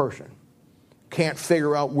saved person can't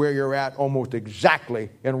figure out where you're at almost exactly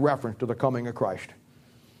in reference to the coming of Christ.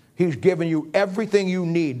 He's given you everything you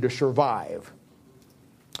need to survive.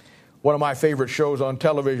 One of my favorite shows on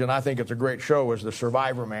television, I think it's a great show, is The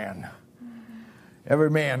Survivor Man.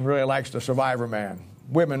 Every man really likes The Survivor Man.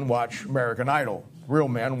 Women watch American Idol. Real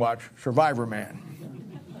men watch Survivor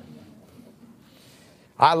Man.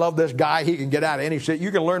 I love this guy. He can get out of any situation.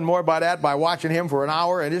 You can learn more about that by watching him for an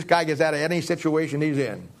hour, and this guy gets out of any situation he's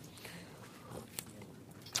in.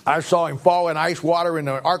 I saw him fall in ice water in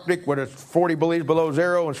the Arctic when it's 40 degrees below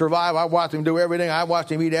zero and survive. I watched him do everything. I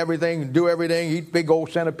watched him eat everything, do everything, eat big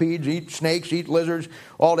old centipedes, eat snakes, eat lizards,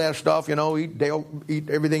 all that stuff, they'll eat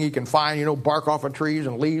everything he can find, bark off of trees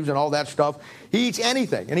and leaves and all that stuff. He eats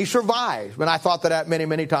anything, and he survives. And I thought that many,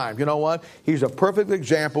 many times. You know what? He's a perfect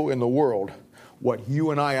example in the world what you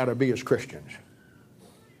and I ought to be as Christians.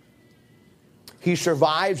 He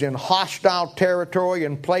survives in hostile territory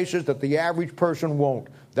in places that the average person won't.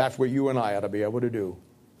 That's what you and I ought to be able to do.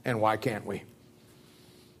 And why can't we?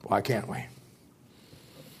 Why can't we?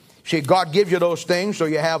 See, God gives you those things so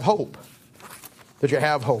you have hope. That you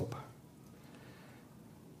have hope.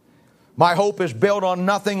 My hope is built on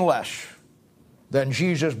nothing less than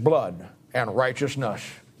Jesus' blood and righteousness.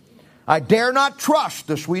 I dare not trust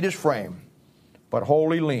the sweetest frame, but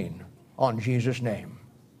wholly lean on Jesus' name.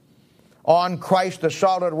 On Christ the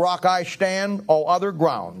solid rock I stand, all other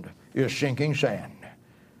ground is sinking sand.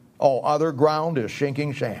 All other ground is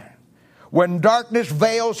sinking sand. When darkness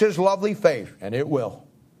veils his lovely face, and it will,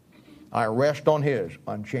 I rest on his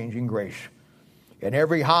unchanging grace. In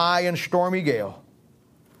every high and stormy gale,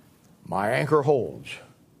 my anchor holds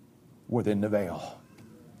within the veil.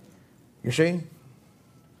 You see?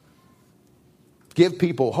 Give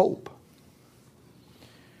people hope.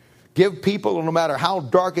 Give people, no matter how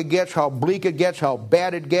dark it gets, how bleak it gets, how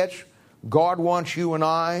bad it gets, God wants you and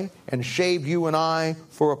I and saved you and I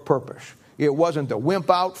for a purpose. It wasn't to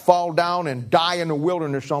wimp out, fall down, and die in the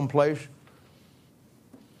wilderness someplace.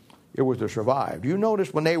 It was to survive. Do you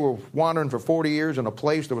notice when they were wandering for 40 years in a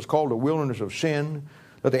place that was called the wilderness of sin,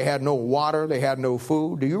 that they had no water, they had no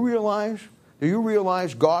food? Do you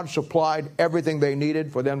realize God supplied everything they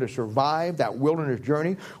needed for them to survive that wilderness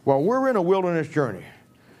journey? Well, we're in a wilderness journey,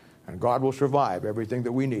 and God will survive everything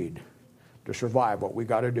that we need to survive what we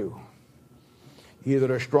got to do. Either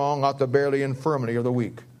the strong ought to bear the infirmity of the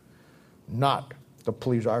weak, not to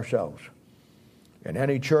please ourselves. In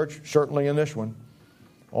any church, certainly in this one,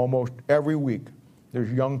 almost every week,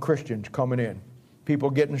 there's young Christians coming in,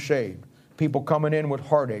 people getting saved, people coming in with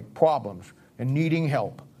heartache, problems, and needing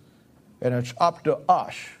help. And it's up to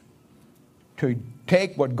us to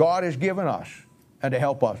take what God has given us and to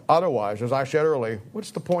help us. Otherwise, as I said earlier, what's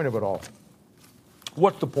the point of it all?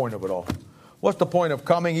 What's the point of it all? What's the point of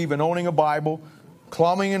coming, even owning a Bible,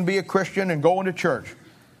 claiming and be a Christian and going to church,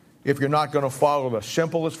 if you're not going to follow the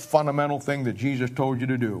simplest fundamental thing that Jesus told you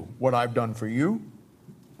to do? What I've done for you,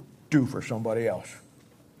 do for somebody else.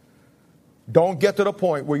 Don't get to the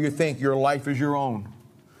point where you think your life is your own.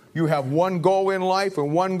 You have one goal in life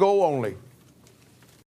and one goal only.